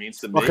 what that means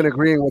to me. Fucking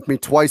agreeing with me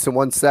twice in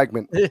one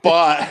segment.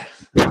 But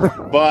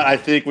I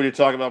think when you're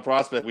talking about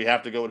prospect, we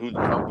have to go with who the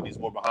company's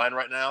more behind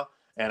right now.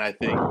 And I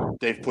think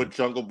they've put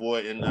Jungle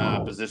Boy in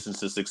positions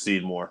to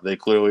succeed more. They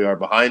clearly are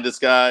behind this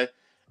guy.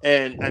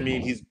 And, I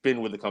mean, he's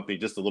been with the company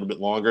just a little bit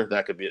longer.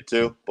 That could be it,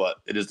 too. But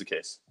it is the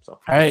case. So,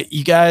 all right,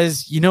 you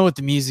guys, you know what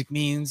the music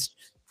means.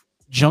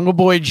 Jungle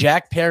Boy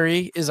Jack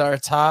Perry is our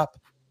top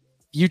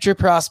future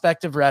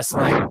prospect of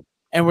wrestling.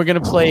 And we're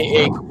going to play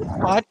a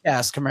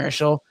podcast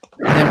commercial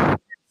and then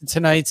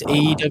tonight's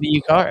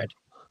AEW card.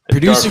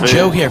 Producer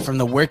Joe here from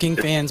the Working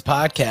Fans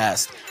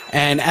Podcast.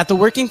 And at the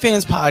Working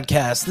Fans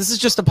Podcast, this is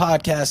just a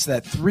podcast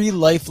that 3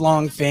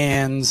 lifelong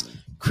fans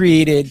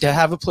created to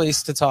have a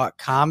place to talk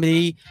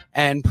comedy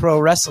and pro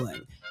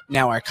wrestling.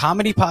 Now, our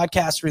comedy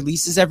podcast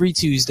releases every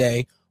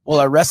Tuesday, while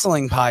our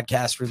wrestling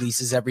podcast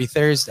releases every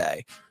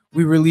Thursday.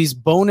 We release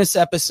bonus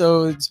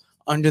episodes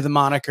under the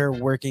moniker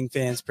Working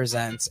Fans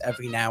Presents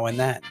every now and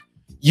then.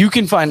 You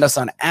can find us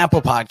on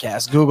Apple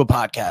Podcasts, Google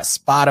Podcasts,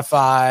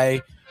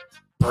 Spotify,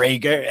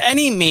 Breaker,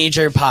 any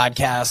major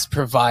podcast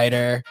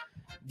provider.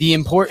 The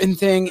important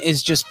thing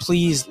is just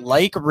please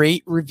like,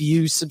 rate,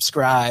 review,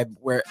 subscribe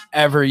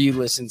wherever you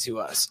listen to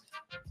us.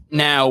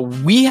 Now,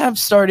 we have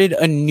started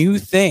a new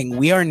thing.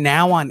 We are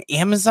now on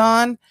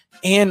Amazon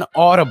and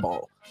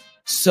Audible.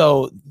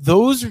 So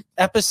those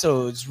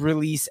episodes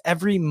release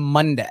every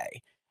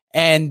Monday.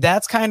 And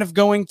that's kind of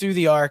going through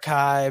the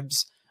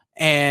archives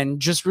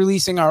and just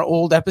releasing our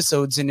old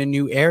episodes in a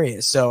new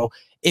area. So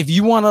if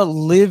you want to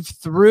live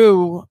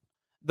through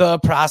the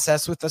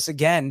process with us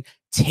again,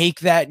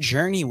 take that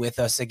journey with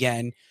us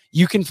again,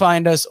 you can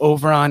find us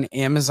over on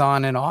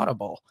Amazon and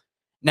Audible.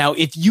 Now,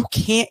 if you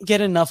can't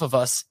get enough of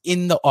us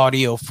in the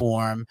audio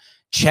form,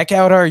 check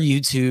out our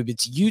YouTube.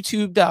 It's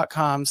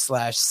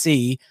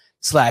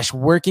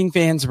youtube.com/C/Working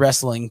Fans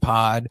Wrestling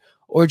Pod,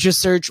 or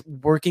just search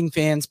Working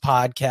Fans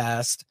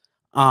Podcast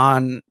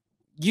on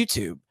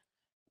YouTube.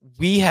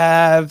 We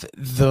have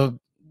the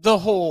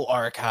whole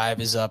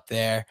archive is up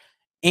there.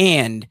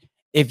 And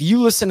if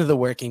you listen to the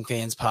Working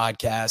Fans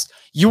Podcast,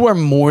 you are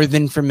more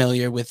than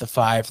familiar with the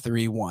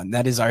 531.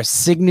 That is our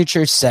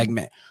signature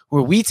segment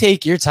where we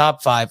take your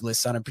top 5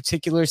 lists on a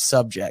particular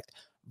subject,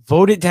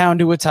 vote it down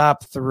to a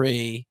top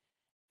 3,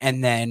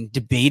 and then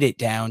debate it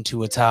down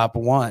to a top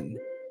 1.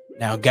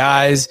 Now,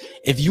 guys,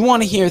 if you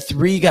want to hear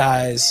 3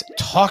 guys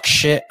talk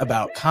shit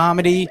about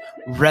comedy,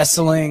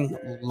 wrestling,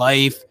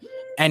 life,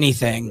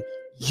 anything,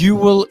 you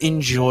will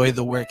enjoy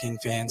the Working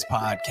Fans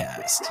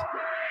Podcast.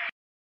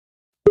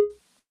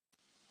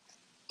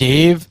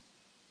 Dave,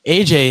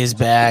 AJ is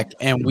back,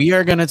 and we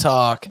are going to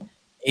talk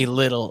a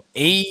little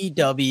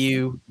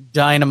AEW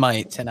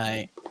Dynamite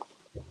tonight.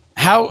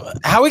 How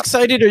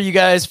excited are you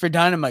guys for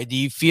Dynamite? Do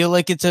you feel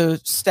like it's a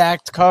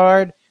stacked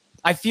card?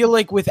 I feel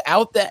like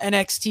without the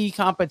NXT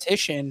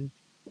competition,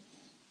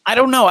 I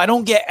don't know. I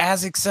don't get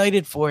as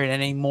excited for it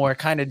anymore,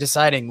 kind of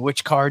deciding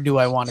which card do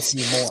I want to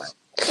see more.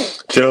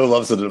 Joe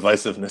loves the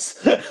divisiveness.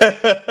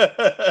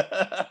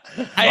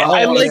 I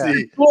like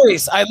the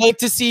choice. I like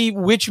to see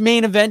which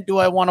main event do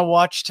I want to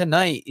watch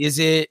tonight. Is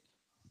it,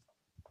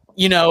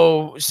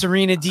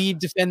 Serena Deeb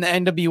defend the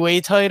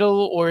NWA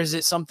title, or is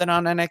it something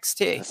on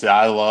NXT? See,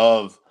 I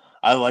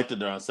like that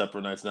they're on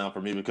separate nights now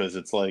for me because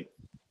it's like,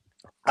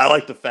 I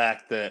like the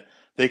fact that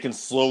they can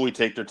slowly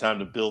take their time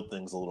to build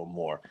things a little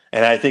more.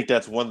 And I think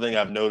that's one thing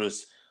I've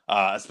noticed,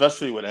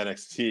 especially with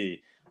NXT.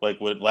 Like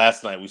with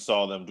last night, we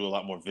saw them do a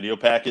lot more video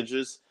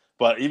packages.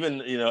 But even,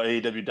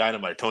 AEW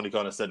Dynamite, Tony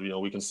Khan has said,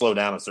 we can slow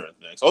down on certain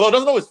things. Although it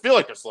doesn't always feel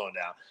like they're slowing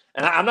down.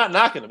 And I'm not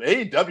knocking them.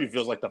 AEW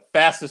feels like the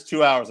fastest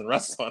 2 hours in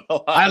wrestling.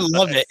 I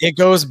love it. It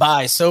goes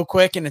by so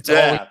quick, and it's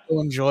always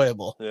so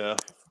enjoyable. Yeah.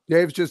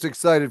 Dave's just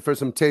excited for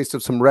some taste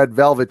of some red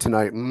velvet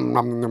tonight.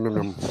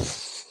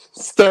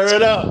 Stir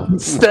it up.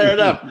 Stir it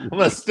up. I'm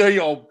going to stir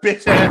your old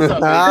bitch ass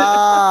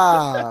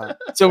up.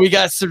 So we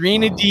got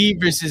Serena Deeb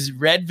versus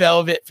Red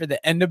Velvet for the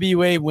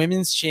NWA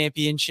Women's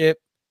Championship.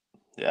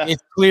 Yeah.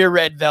 it's clear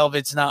Red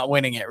Velvet's not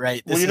winning it,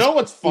 right? Well, This you is know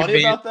what's funny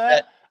about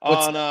that?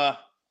 What's- On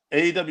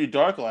AEW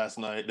Dark last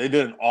night, they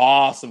did an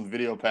awesome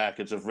video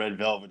package of Red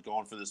Velvet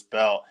going for this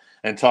belt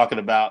and talking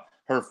about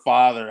her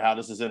father, how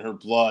this is in her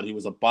blood. He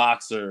was a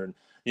boxer, and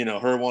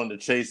her wanting to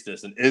chase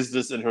this. And is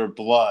this in her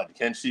blood?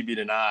 Can she be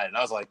denied? And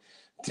I was like,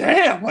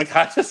 damn, like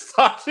I just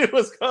thought she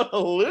was gonna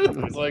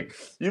lose. Like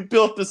you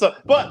built this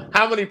up. But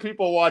how many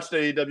people watched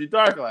AEW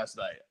Dark last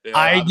night?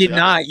 I did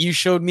not. You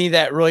showed me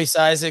that Royce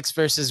Isaacs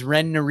versus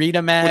Ren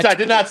Narita match. Which I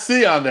did not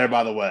see on there,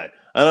 by the way.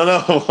 I don't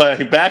know. Like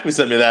Backman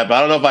sent me that, but I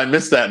don't know if I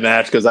missed that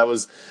match because I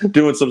was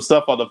doing some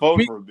stuff on the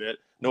phone for a bit.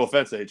 No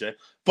offense, AJ.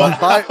 But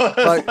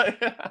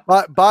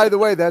by the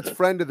way, that's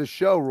friend of the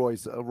show,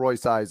 Royce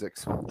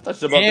Isaacs.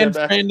 And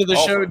friend of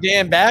the show,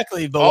 Dan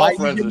Backley. But why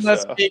you giving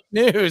us fake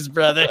news,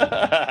 brother?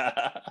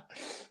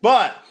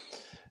 But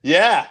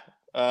yeah,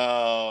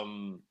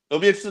 it'll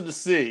be interesting to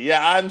see.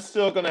 Yeah, I'm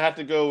still gonna have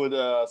to go with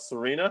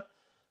Serena,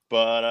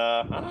 but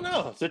I don't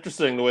know. It's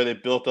interesting the way they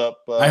built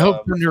up. I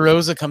hope Thunder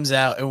Rosa comes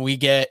out and we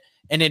get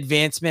an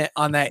advancement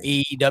on that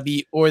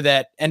AEW or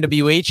that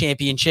NWA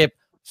championship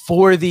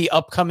for the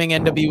upcoming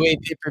NWA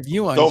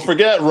pay-per-view. Don't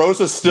forget,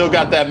 Rosa's still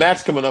got that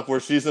match coming up where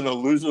she's in a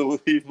loser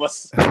leave.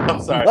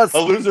 I'm sorry, a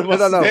loser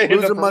must stay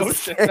in the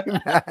promotion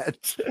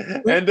match.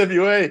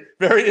 NWA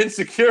very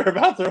insecure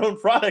about their own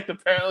product.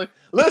 Apparently,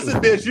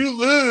 listen, bitch, you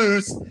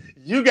lose,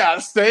 you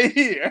gotta stay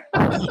here.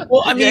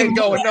 Well, I mean, you ain't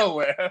going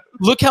nowhere.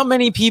 Look how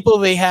many people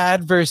they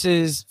had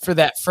versus for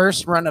that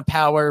first run of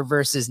Power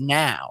versus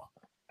now.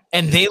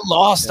 And they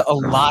lost a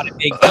lot of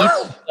big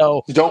people.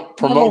 So you don't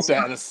promote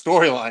that in a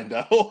storyline,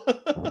 though.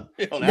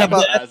 You don't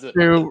advertise it.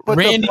 But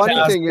Randy the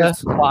funny thing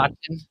is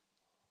watching.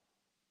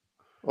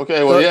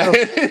 Okay, well, yeah,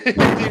 he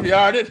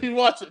DVR'd it. He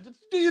watched it. Just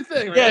do your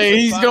thing, Randy. Yeah,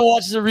 he's gonna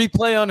watch the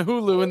replay on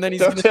Hulu, and then he's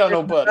don't gonna tell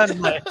nobody.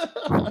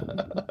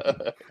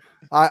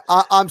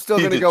 I'm still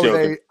gonna go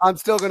with I'm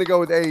still gonna go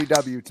with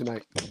AEW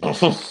tonight.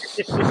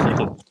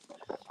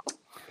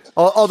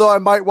 Although I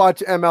might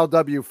watch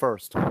MLW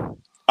first.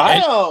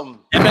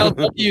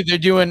 MLW, they're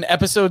doing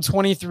episode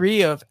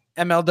 23 of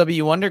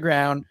MLW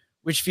Underground,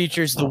 which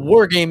features the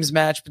War Games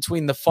match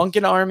between the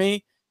Funkin'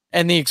 Army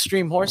and the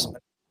Extreme Horsemen.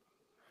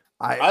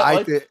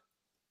 I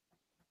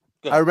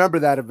remember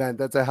that event.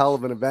 That's a hell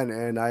of an event,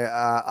 and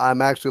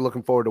I'm actually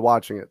looking forward to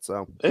watching it.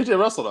 So AJ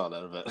wrestled on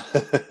that event.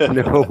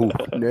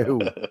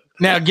 No.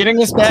 Now,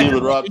 getting us back to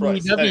the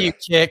Price. AEW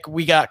kick,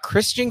 we got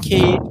Christian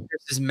Cage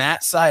versus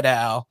Matt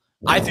Sydal.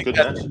 I think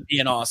that's going to be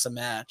an awesome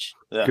match.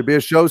 Yeah. Could be a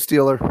show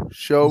stealer.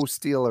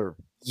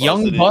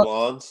 Young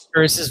Bucks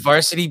versus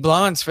Varsity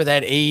Blondes for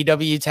that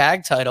AEW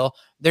tag title.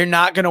 They're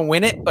not going to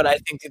win it, but I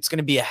think it's going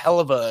to be a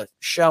hell of a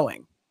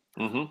showing.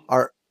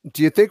 Mm-hmm.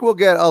 Do you think we'll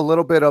get a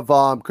little bit of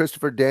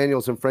Christopher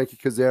Daniels and Frankie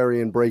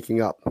Kazarian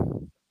breaking up?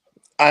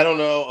 I don't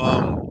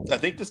know. I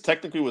think this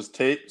technically was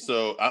taped,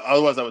 so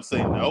otherwise I would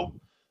say no,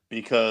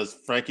 because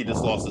Frankie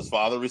just lost his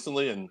father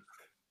recently, and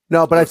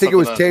no, but I think it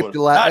was taped.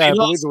 I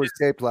believe it was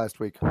taped last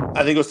week.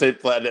 I think it was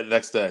taped the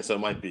next day, so it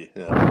might be.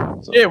 Yeah,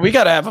 yeah, we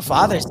got to have a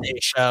Father's Day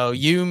show.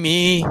 You,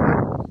 me,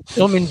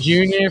 Hillman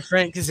Jr.,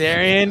 Frank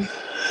Kazarian.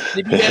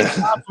 Did you guys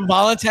come from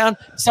Voluntown?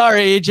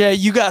 Sorry, AJ,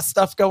 you got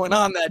stuff going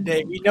on that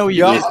day. We know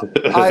you.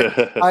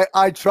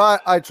 I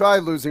try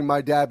losing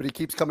my dad, but he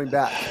keeps coming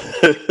back.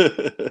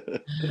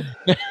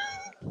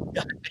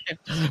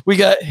 We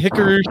got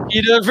Hikaru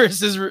Shida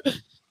versus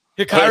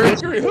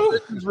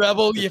Hikaru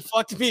Rebel. You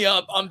fucked me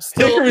up. I'm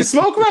still Hickory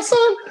Smoke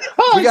wrestling.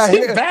 Oh, we got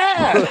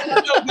bad.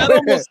 That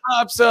almost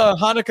stops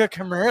Hanukkah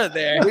Kimura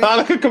there.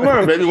 Hanukkah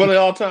Kimura, baby, one of the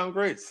all-time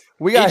greats.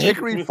 We got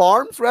Hickory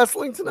Farms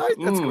wrestling tonight.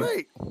 That's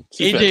great.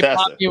 AJ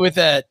popped me with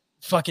that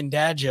fucking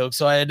dad joke,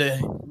 so I had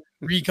to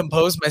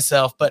recompose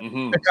myself. But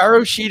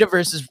Hikaru Shida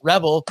versus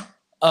Rebel,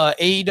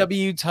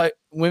 AEW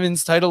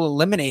women's title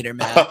eliminator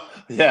match.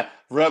 Yeah,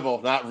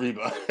 Rebel, not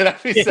Reba. And I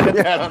actually said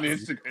that on the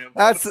Instagram.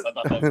 I thought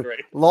that was great.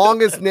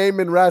 Longest name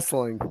in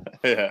wrestling.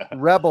 Yeah.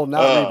 Rebel,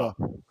 not Reba.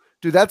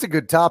 Dude, that's a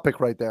good topic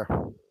right there.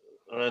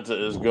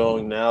 Arenta is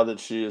going now that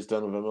she is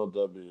done with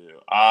MLW.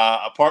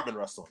 Apartment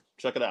wrestling.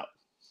 Check it out.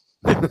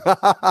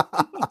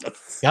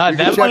 God,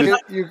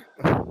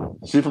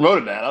 she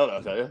promoted that. I don't know,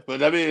 I'll tell you.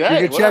 But I mean,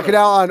 hey, you can check it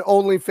out on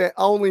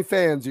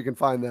OnlyFans. You can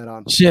find that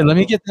on. Shit, let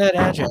me get that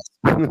address.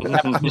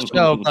 The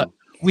show, but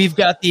we've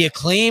got the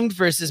Acclaimed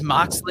versus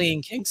Moxley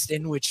and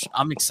Kingston, which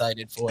I'm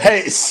excited for.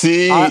 Hey,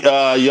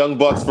 Young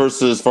Bucks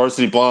versus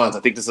Varsity Blondes.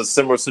 I think this is a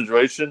similar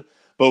situation,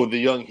 but with the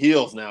young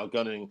heels now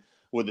gunning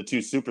with the two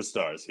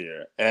superstars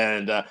here.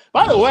 And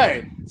by the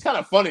way, it's kind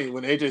of funny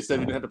when AJ said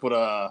we didn't have to put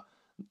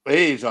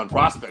age on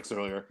prospects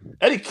earlier.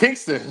 Eddie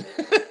Kingston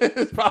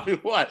is probably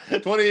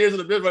 20 years in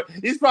the business, but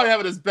he's probably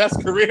having his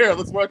best career.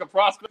 Looks more like a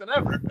prospect than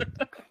ever.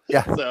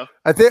 Yeah. So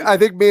I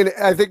think me and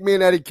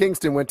Eddie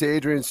Kingston went to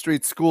Adrian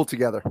Street School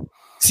together.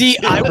 See,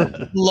 I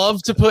would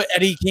love to put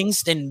Eddie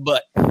Kingston,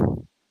 but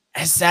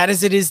as sad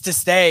as it is to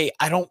say,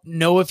 I don't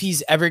know if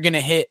he's ever going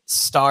to hit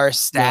star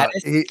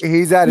status. Yeah,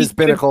 he's at his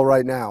pinnacle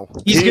right now.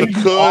 He's going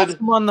to be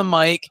awesome on the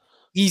mic.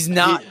 He's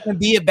not going to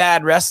be a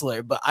bad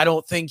wrestler, but I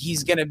don't think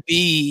he's going to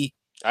be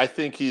I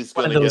think he's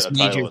One going of to those get a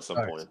title major at some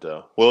stars. point,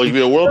 though. Will he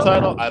be a world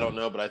title? I don't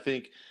know, but I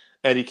think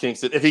Eddie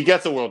Kingston, if he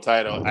gets a world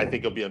title, I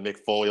think it'll be a Mick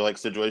Foley-like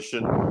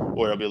situation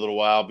where it'll be a little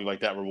while, be like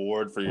that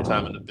reward for your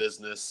time in the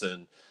business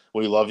and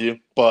we love you.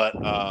 But,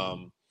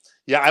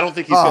 yeah, I don't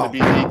think he's going to be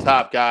the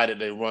top guy that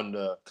they run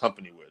the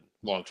company with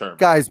long term.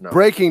 Guys, No.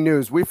 breaking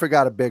news. We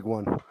forgot a big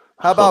one.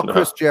 How about no.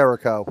 Chris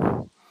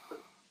Jericho?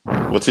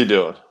 What's he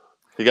doing?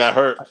 He got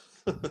hurt.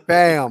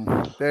 Bam.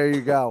 There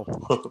you go.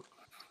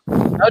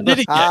 How did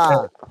he get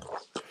Ah.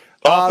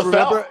 Off the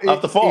Remember, foul,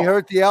 off the fall. he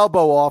hurt the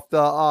elbow off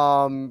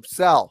the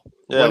cell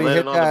Yeah, when he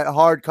hit landed on that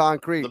hard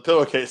concrete. the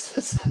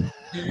pillowcases.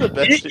 The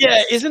bed sheets.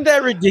 Yeah, isn't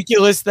that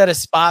ridiculous that a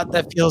spot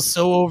that feels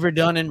so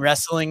overdone in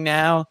wrestling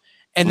now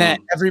and that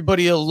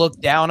everybody will look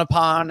down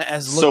upon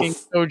as So looking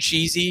f- so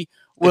cheesy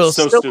will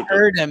so still stupid.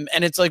 hurt him?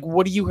 And it's like,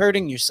 what are you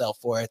hurting yourself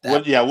for at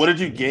that? What did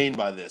you gain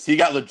by this? He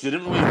got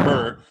legitimately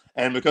hurt,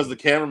 and because the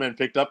cameraman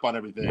picked up on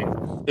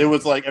everything, it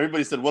was like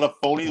everybody said, "What a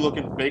phony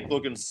looking, fake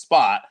looking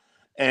spot,"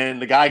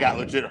 and the guy got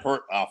legit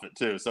hurt off it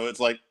too. So it's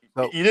like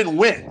you didn't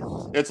win.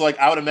 It's like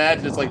I would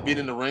imagine it's like being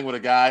in the ring with a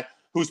guy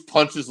whose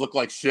punches look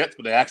like shit,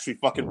 but they actually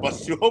fucking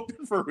bust you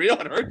open for real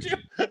and hurt you.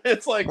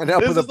 It's like And up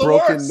this with is a the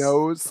broken worst.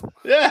 nose.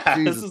 Yeah,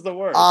 Jesus. this is the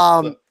worst.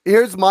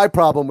 Here's my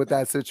problem with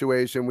that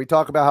situation. We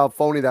talk about how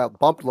phony that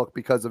bump looked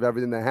because of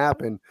everything that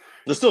happened.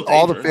 They're still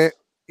All dangerous.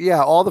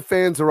 all the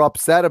fans are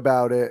upset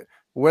about it.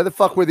 Where the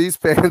fuck were these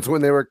fans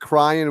when they were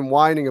crying and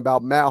whining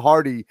about Matt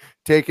Hardy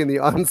taking the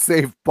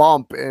unsafe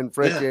bump and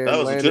freaking that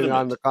was landing legitimate.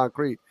 on the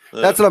concrete?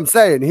 Yeah. That's what I'm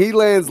saying. He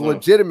lands Yeah.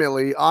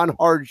 legitimately on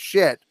hard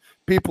shit.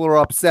 People are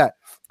upset.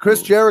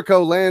 Chris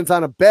Jericho lands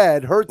on a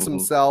bed, hurts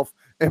himself,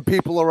 and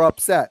people are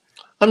upset.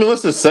 I mean,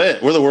 let's just say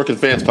it. We're the Working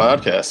Fans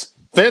podcast.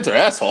 Fans are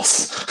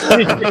assholes.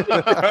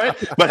 Right?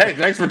 But hey,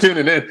 thanks for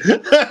tuning in.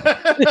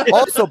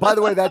 Also, by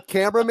the way, the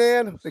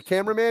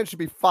cameraman should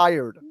be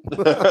fired.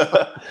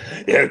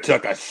 You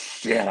took a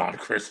shit on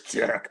Chris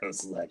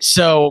Jericho's leg.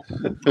 So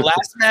the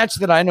last match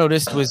that I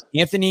noticed was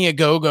Anthony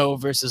Ogogo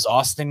versus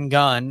Austin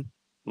Gunn.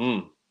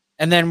 Mm.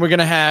 And then we're going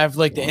to have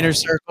like the Inner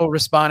Circle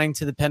responding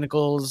to the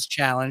Pinnacles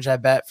challenge, I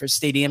bet, for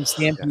Stadium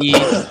Stampede.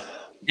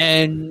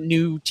 And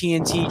new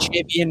TNT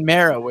champion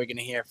Mara we're going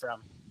to hear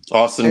from.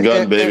 Austin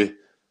Gunn, baby.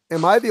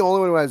 Am I the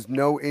only one who has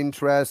no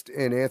interest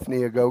in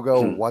Anthony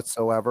Ogogo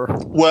whatsoever?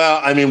 Well,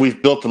 I mean,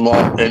 we've built them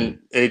all. And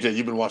AJ,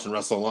 you've been watching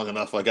wrestling long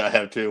enough, like I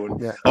have too.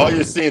 And all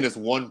you're seeing is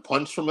one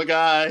punch from a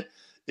guy.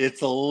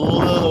 It's a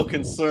little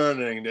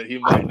concerning that he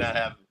might not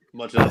have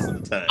much else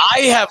in the tank. I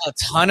have a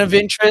ton of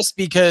interest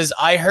because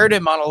I heard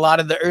him on a lot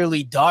of the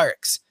early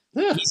darks.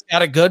 Yeah. He's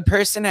got a good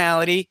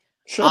personality.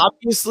 Sure.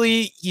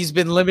 Obviously, he's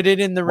been limited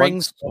in the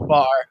ring so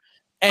far.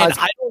 And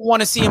I don't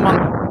want to see him on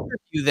the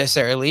pay-per-view this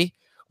early.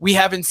 We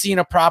haven't seen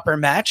a proper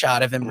match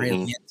out of him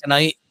really yet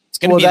tonight. It's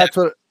going to be that's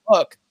that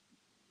look.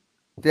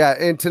 Yeah,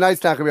 and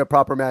tonight's not going to be a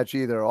proper match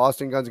either.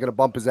 Austin Gunn's going to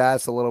bump his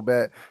ass a little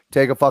bit,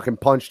 take a fucking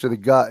punch to the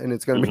gut, and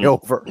it's going to be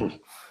over.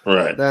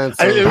 Right. Then,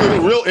 I mean, it would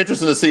be real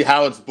interesting to see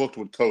how it's booked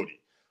with Cody.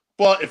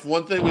 But if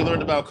one thing we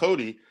learned about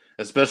Cody,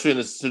 especially in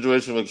a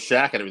situation with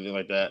Shaq and everything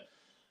like that,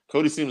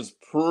 Cody seems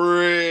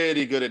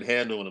pretty good at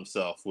handling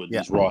himself with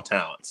these raw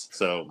talents.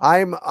 So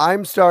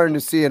I'm starting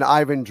to see an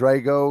Ivan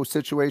Drago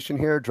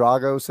situation here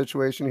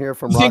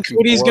from You think Rocky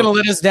Cody's IV. going to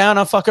let us down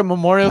on fucking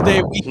Memorial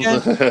Day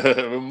weekend?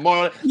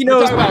 More, You know,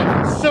 we're talking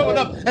about showing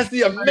up as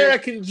the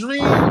American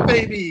dream,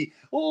 baby.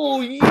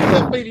 Oh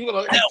yeah, baby, we're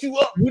gonna lift you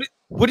up.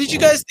 What did you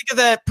guys think of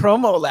that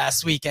promo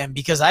last weekend?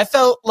 Because I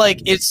felt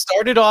like it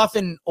started off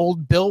in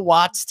old Bill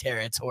Watts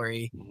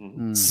territory,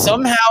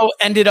 somehow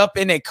ended up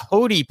in a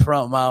Cody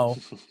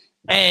promo,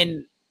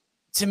 and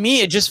to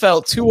me, it just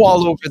felt too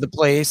all over the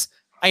place.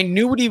 I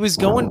knew what he was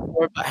going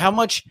for, but how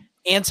much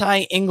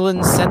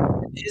anti-England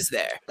sentiment is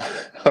there?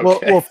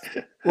 Okay.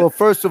 Well,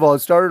 first of all, it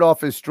started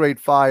off as straight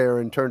fire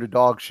and turned to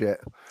dog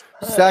shit.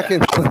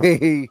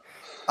 Secondly,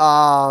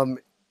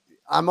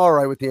 I'm all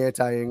right with the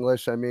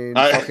anti-English. I mean,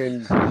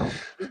 fucking,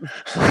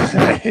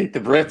 I hate the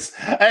Brits.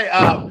 Hey,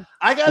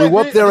 I got we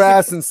whooped their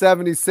ass in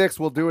 '76.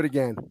 We'll do it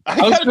again.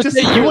 I was going to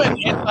say you went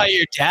anti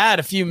your dad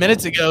a few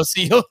minutes ago,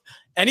 so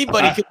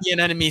anybody could be an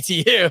enemy to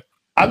you.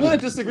 I'm going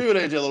to disagree with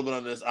AJ a little bit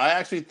on this. I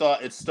actually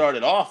thought it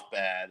started off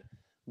bad,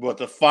 but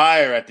the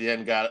fire at the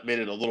end made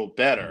it a little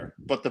better.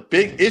 But the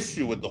big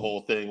issue with the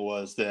whole thing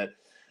was that,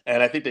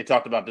 and I think they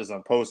talked about this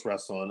on Post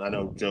Wrestling. I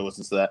know Joe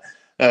listens to that.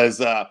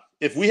 As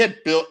if we had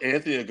built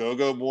Anthony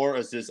Ogogo more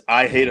as this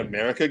 "I hate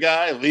America"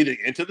 guy leading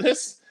into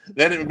this,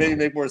 then it would maybe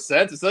make more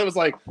sense. Instead, it was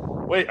like,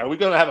 wait, are we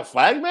going to have a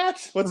flag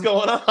match? What's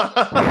going on? I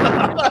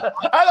thought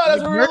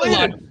that's where we were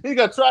leading. He's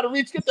going to try to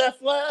get that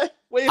flag.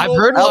 I've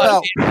heard a lot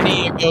of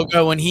Anthony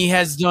Ogogo, and he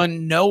has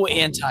done no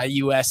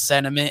anti-U.S.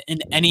 sentiment in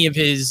any of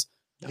his.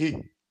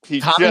 He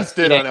just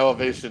did on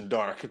Elevation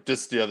Dark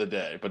just the other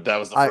day, but that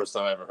was the first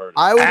time I ever heard it.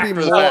 I would After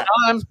be that-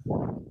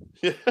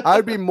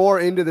 I'd be more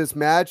into this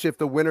match if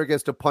the winner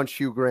gets to punch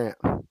Hugh Grant.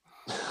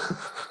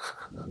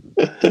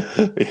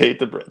 We hate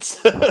the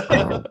Brits.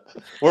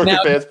 Working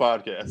Fans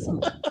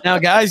Podcast. Now,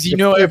 guys, you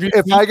know if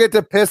I get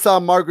to piss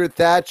on Margaret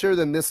Thatcher,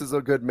 then this is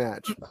a good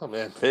match. Oh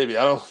man, baby,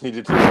 I don't need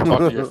to talk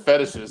to your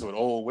fetishes with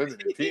old women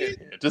in here.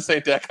 This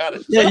ain't that kind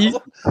of Yeah,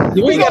 show.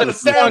 you We ain't got got a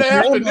Saturday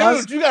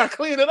afternoon. You gotta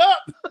clean it up.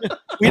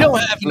 We don't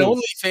have an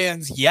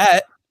OnlyFans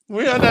yet.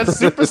 We on that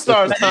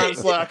Superstars time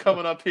slot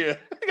coming up here.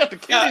 We got the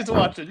kiddies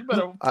watching. You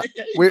better.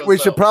 We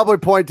should probably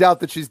point out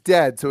that she's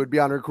dead, so it'd be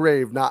on her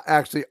grave, not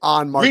actually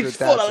on Margaret reach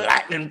for the Thatcher.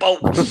 lightning bolt.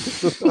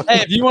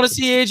 Hey, if you want to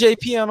see AJ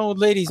pee on old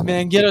ladies,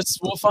 man, get us.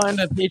 We'll find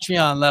a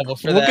Patreon level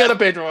for We'll that. get a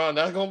Patreon.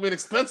 That's gonna be an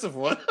expensive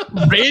one.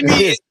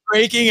 Randy is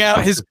breaking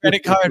out his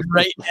credit card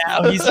right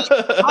now. He's like,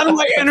 how do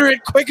I enter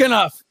it quick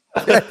enough?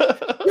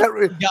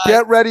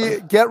 Get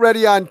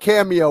ready on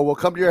Cameo. We'll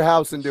come to your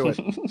house and do it.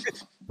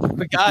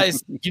 But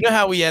guys, you know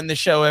how we end the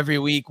show every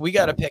week. We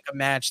got to pick a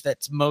match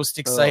that's most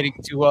exciting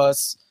to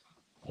us.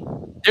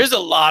 There's a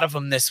lot of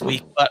them this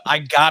week, but I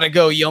got to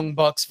go Young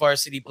Bucks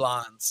Varsity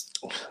Blondes.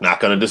 Not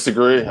gonna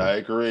disagree. I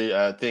agree.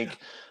 I think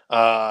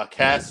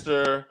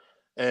Caster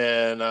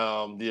and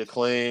the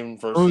Acclaim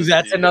versus. Ooh,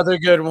 that's another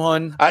good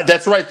one.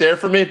 That's right there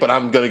for me, but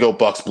I'm gonna go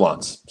Bucks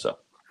Blondes. So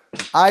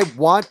I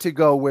want to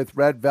go with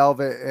Red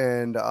Velvet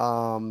and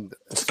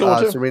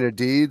Serena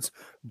Deeds,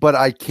 but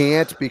I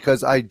can't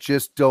because I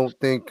just don't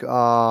think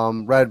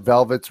Red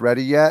Velvet's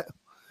ready yet.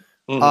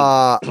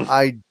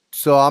 Mm-hmm.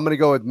 So I'm going to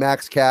go with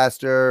Max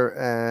Caster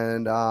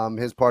and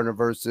his partner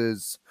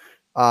versus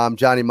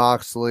Johnny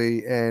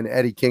Moxley and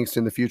Eddie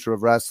Kingston, the future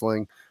of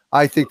wrestling.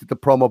 I think that the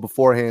promo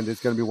beforehand is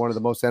going to be one of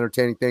the most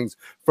entertaining things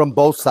from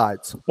both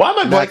sides. Why am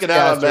I blanking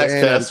out on Max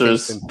and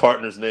Caster's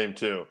partner's name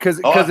too? Because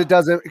it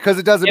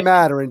doesn't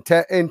matter.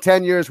 In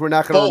 10 years, we're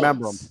not going to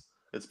remember him.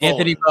 It's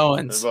Anthony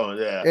Bowens.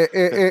 Yeah.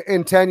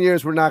 In 10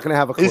 years, we're not going to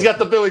have a clue. He's got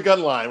the Billy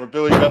Gunn line where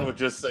Billy Gunn would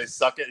just say,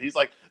 suck it. He's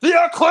like, the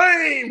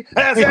Acclaim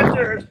has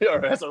entered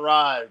or has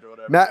arrived or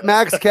whatever.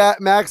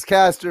 Max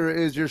Caster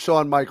is your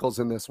Shawn Michaels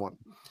in this one.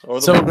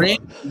 So, Randy,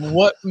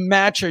 what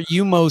match are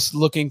you most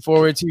looking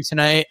forward to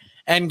tonight?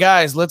 And,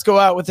 guys, let's go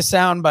out with the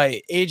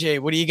soundbite. AJ,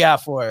 what do you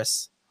got for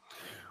us?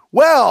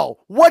 Well,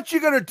 what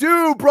you gonna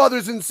do,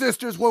 brothers and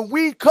sisters, when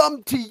we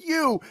come to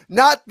you,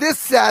 not this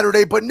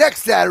Saturday, but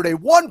next Saturday,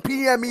 1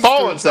 p.m. Eastern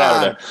Following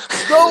Saturday.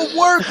 The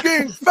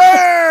Working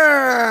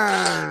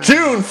Fans!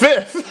 June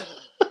 5th.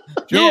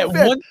 June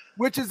 5th,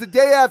 which is the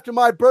day after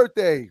my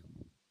birthday.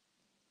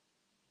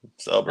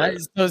 Celebrate.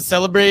 So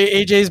celebrate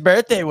AJ's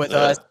birthday with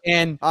us.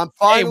 And I'm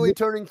finally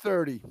turning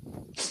 30.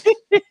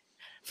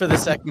 For the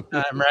second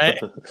time, right?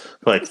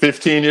 Like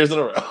 15 years in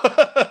a row.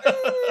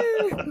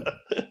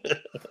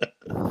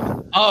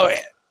 Oh,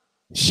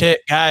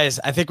 shit, guys.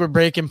 I think we're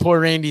breaking poor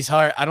Randy's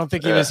heart. I don't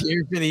think he was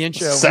here for the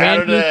intro.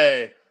 Saturday.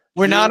 Randy,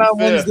 we're not on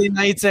Wednesday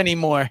nights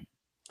anymore.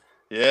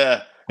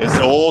 Yeah. It's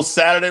old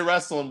Saturday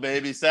wrestling,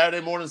 baby.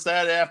 Saturday morning,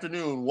 Saturday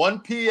afternoon, 1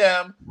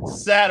 p.m.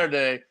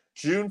 Saturday,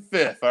 June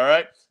 5th. All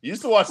right. You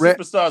used to watch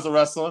Superstars of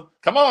Wrestling.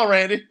 Come on,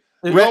 Randy.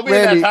 We're going to be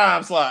in that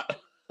time slot.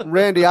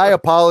 Randy, I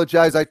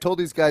apologize. I told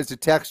these guys to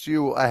text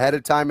you ahead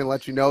of time and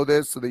let you know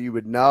this so that you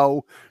would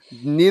know.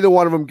 Neither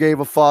one of them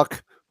gave a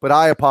fuck, but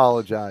I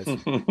apologize.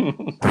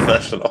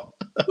 Professional.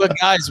 Look,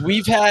 guys,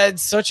 we've had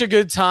such a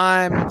good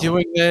time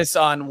doing this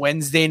on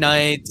Wednesday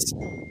nights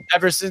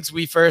ever since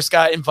we first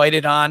got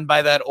invited on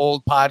by that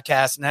old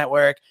podcast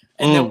network.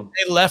 And then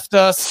they left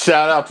us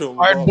shout out to them,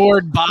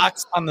 cardboard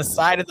box on the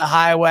side of the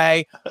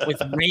highway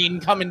with rain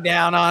coming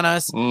down on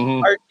us.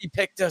 Archie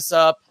picked us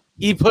up.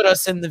 He put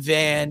us in the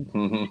van.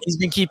 He's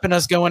been keeping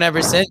us going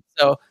ever since.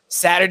 So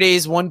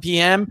Saturdays, 1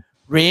 p.m.,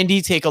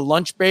 Randy, take a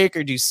lunch break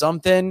or do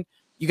something.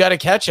 You got to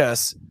catch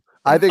us.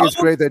 I think it's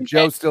great that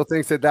Joe still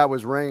thinks that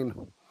was rain.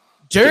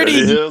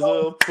 Dirty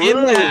Hills in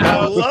the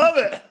house. I love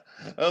it.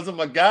 Those are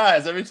my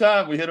guys. Every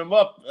time we hit them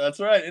up. That's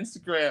right.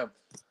 Instagram.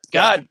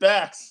 God.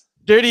 Backs.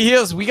 Dirty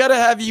Heels. We got to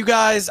have you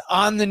guys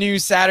on the new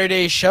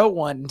Saturday show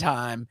one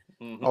time.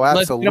 Oh, absolutely.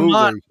 Let's get them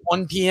on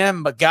 1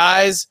 p.m. But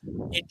guys,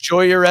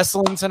 enjoy your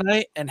wrestling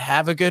tonight and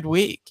have a good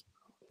week.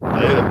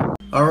 Later.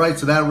 All right,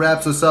 so that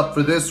wraps us up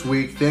for this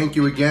week. Thank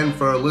you again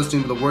for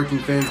listening to the Working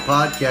Fans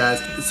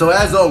Podcast. So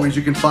as always,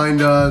 you can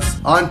find us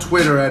on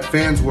Twitter at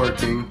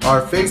FansWorking.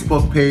 Our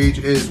Facebook page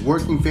is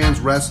Working Fans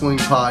Wrestling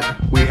Pod.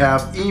 We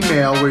have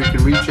email where you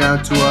can reach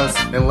out to us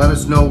and let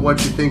us know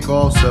what you think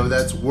also.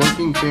 That's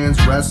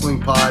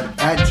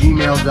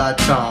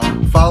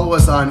workingfanswrestlingpod@gmail.com. Follow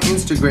us on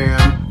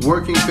Instagram,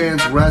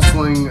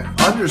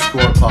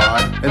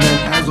 workingfanswrestling_pod. And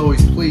then as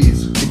always,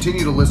 please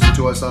continue to listen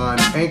to us on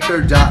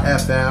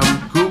Anchor.fm,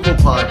 Google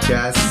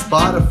Podcasts,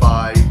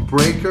 Spotify,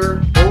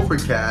 Breaker,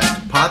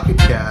 Overcast, Pocket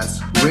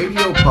Cast,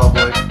 Radio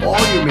Public, all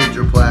your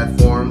major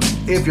platforms.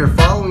 If you're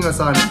following us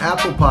on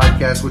Apple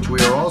Podcasts, which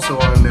we are also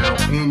on now,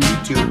 and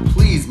YouTube,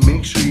 please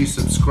make sure you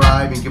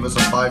subscribe and give us a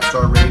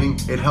 5-star rating.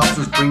 It helps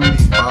us bring you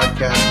these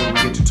podcasts where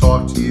we get to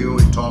talk to you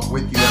and talk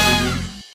with you every week.